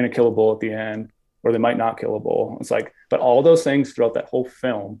 They're going to kill a bull at the end, or they might not kill a bull. It's like, but all those things throughout that whole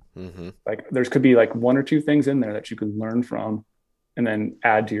film, like there's could be like one or two things in there that you could learn from and then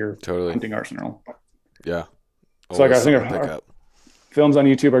add to your hunting arsenal. Yeah. So like I think our films on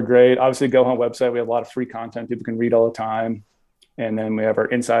YouTube are great. Obviously, Go Hunt website, we have a lot of free content people can read all the time. And then we have our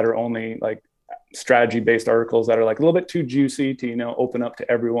insider only like strategy based articles that are like a little bit too juicy to, open up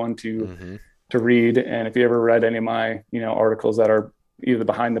to everyone to read. And if you ever read any of my, articles that are either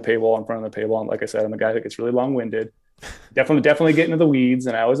behind the paywall, in front of the paywall, like I said, I'm a guy that gets really long winded. Definitely get into the weeds,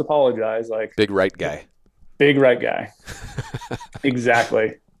 and I always apologize. Like big right guy. Exactly.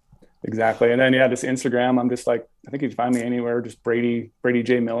 And then this Instagram, I'm just like, I think you can find me anywhere, just Brady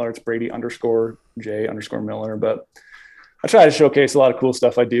J Miller. It's Brady_J_Miller. But I try to showcase a lot of cool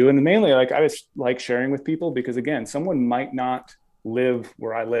stuff I do. And mainly like I just like sharing with people because again, someone might not live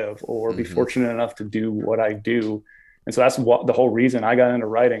where I live or be fortunate enough to do what I do. And so that's what the whole reason I got into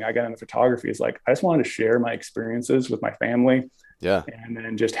writing, I got into photography is like, I just wanted to share my experiences with my family. Yeah. And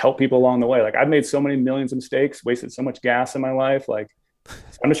then just help people along the way. Like I've made so many millions of mistakes, wasted so much gas in my life. Like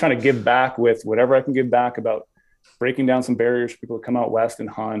I'm just trying to give back with whatever I can give back about breaking down some barriers for people to come out west and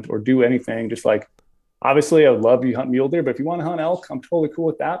hunt or do anything. Just like, obviously I would love you hunt mule deer, but if you want to hunt elk, I'm totally cool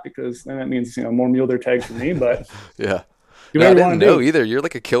with that because then that means, more mule deer tags for me, but yeah. No, I didn't know either. You're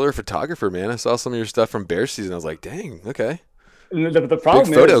like a killer photographer, man. I saw some of your stuff from bear season. I was like, dang, okay. The problem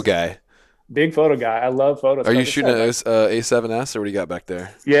big photo guy. Big photo guy. I love photos. Are you shooting an A7S or what do you got back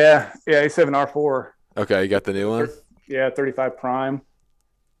there? Yeah, A7R4. Okay, you got the new one? Yeah, 35 prime.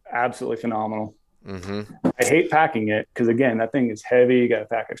 Absolutely phenomenal. I hate packing it because again, that thing is heavy. You got to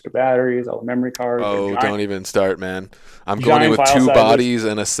pack extra batteries, all the memory cards. Oh, don't even start, man. I'm going in with two bodies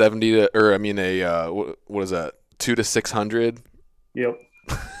and a 70 to, or I mean what is that? 2 to 600. Yep.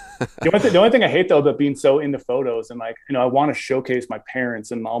 The only thing I hate though about being so into photos and like, I want to showcase my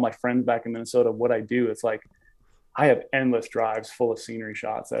parents and all my friends back in Minnesota what I do. It's like I have endless drives full of scenery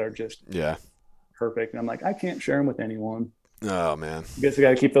shots that are just perfect. And I'm like, I can't share them with anyone. Oh man. I guess I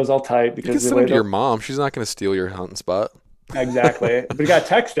got to keep those all tight because you can send them to your mom. She's not going to steal your hunting spot. Exactly. But you got to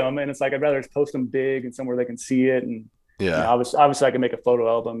text them, and it's like I'd rather just post them big and somewhere they can see it. And obviously I can make a photo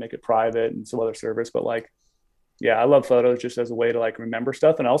album, make it private, and some other service. But like, yeah, I love photos just as a way to like remember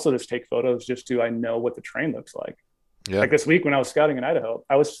stuff, and also just take photos just to I know what the terrain looks like. Yeah. Like this week when I was scouting in Idaho,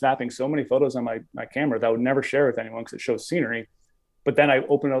 I was snapping so many photos on my camera that I would never share with anyone because it shows scenery. But then I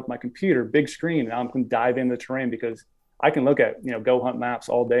opened up my computer, big screen, and I'm going to dive into the terrain because I can look at, Go Hunt maps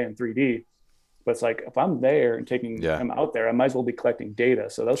all day in 3D, but it's like, if I'm there and taking them out there, I might as well be collecting data.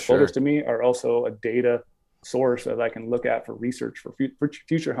 So those photos to me are also a data source that I can look at for research for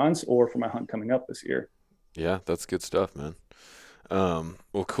future hunts or for my hunt coming up this year. Yeah, that's good stuff, man.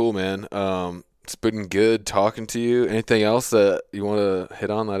 Well, cool, man. It's been good talking to you. Anything else that you want to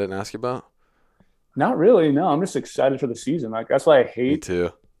hit on that I didn't ask you about? Not really. No, I'm just excited for the season. Like that's why I hate. Me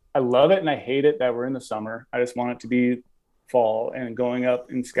too. I love it and I hate it that we're in the summer. I just want it to be fall and going up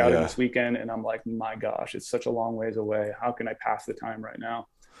and scouting this weekend. And I'm like, my gosh, it's such a long ways away. How can I pass the time right now?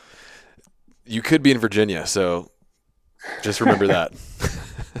 You could be in Virginia, so just remember that.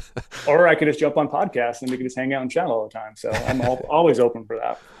 Or I could just jump on podcasts and we could just hang out and chat all the time. So I'm always open for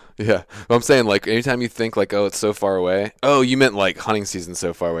that. Yeah. Well, I'm saying like anytime you think like, oh, it's so far away. Oh, you meant like hunting season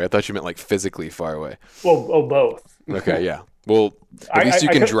so far away. I thought you meant like physically far away. Well, both. Okay. Yeah. Well, at least you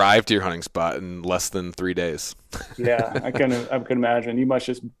can drive to your hunting spot in less than 3 days. Yeah. I can imagine. You must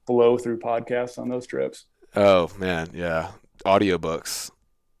just blow through podcasts on those trips. Oh man. Yeah. Audiobooks.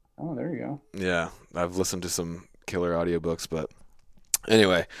 Oh, there you go. Yeah. I've listened to some killer audiobooks, but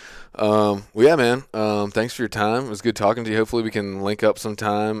anyway, well, yeah, man. Thanks for your time. It was good talking to you. Hopefully we can link up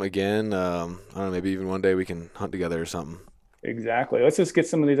sometime again. I don't know, maybe even one day we can hunt together or something. Exactly. Let's just get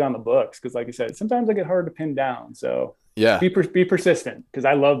some of these on the books. Cause like you said, sometimes they get hard to pin down. So yeah, be persistent. Cause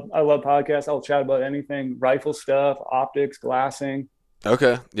I love podcasts. I'll chat about anything, rifle stuff, optics, glassing.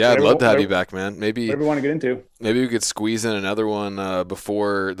 Okay. Yeah. I'd love to have you back, man. Maybe whatever you want to get into. Maybe we could squeeze in another one,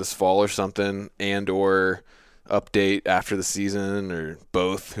 before this fall or something or update after the season or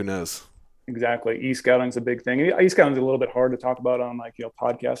both. Who knows? Exactly. E-scouting is a big thing. E-scouting is a little bit hard to talk about on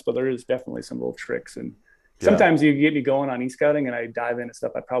podcasts, but there is definitely some little tricks. And sometimes you get me going on e-scouting and I dive into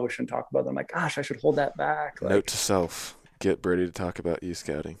stuff I probably shouldn't talk about. I'm like, gosh, I should hold that back. Note to self. get Brady to talk about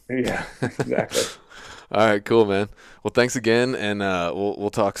scouting. Yeah, exactly. All right, cool, man. Well, thanks again, and we'll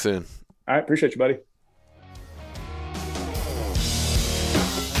talk soon. All right, appreciate you, buddy.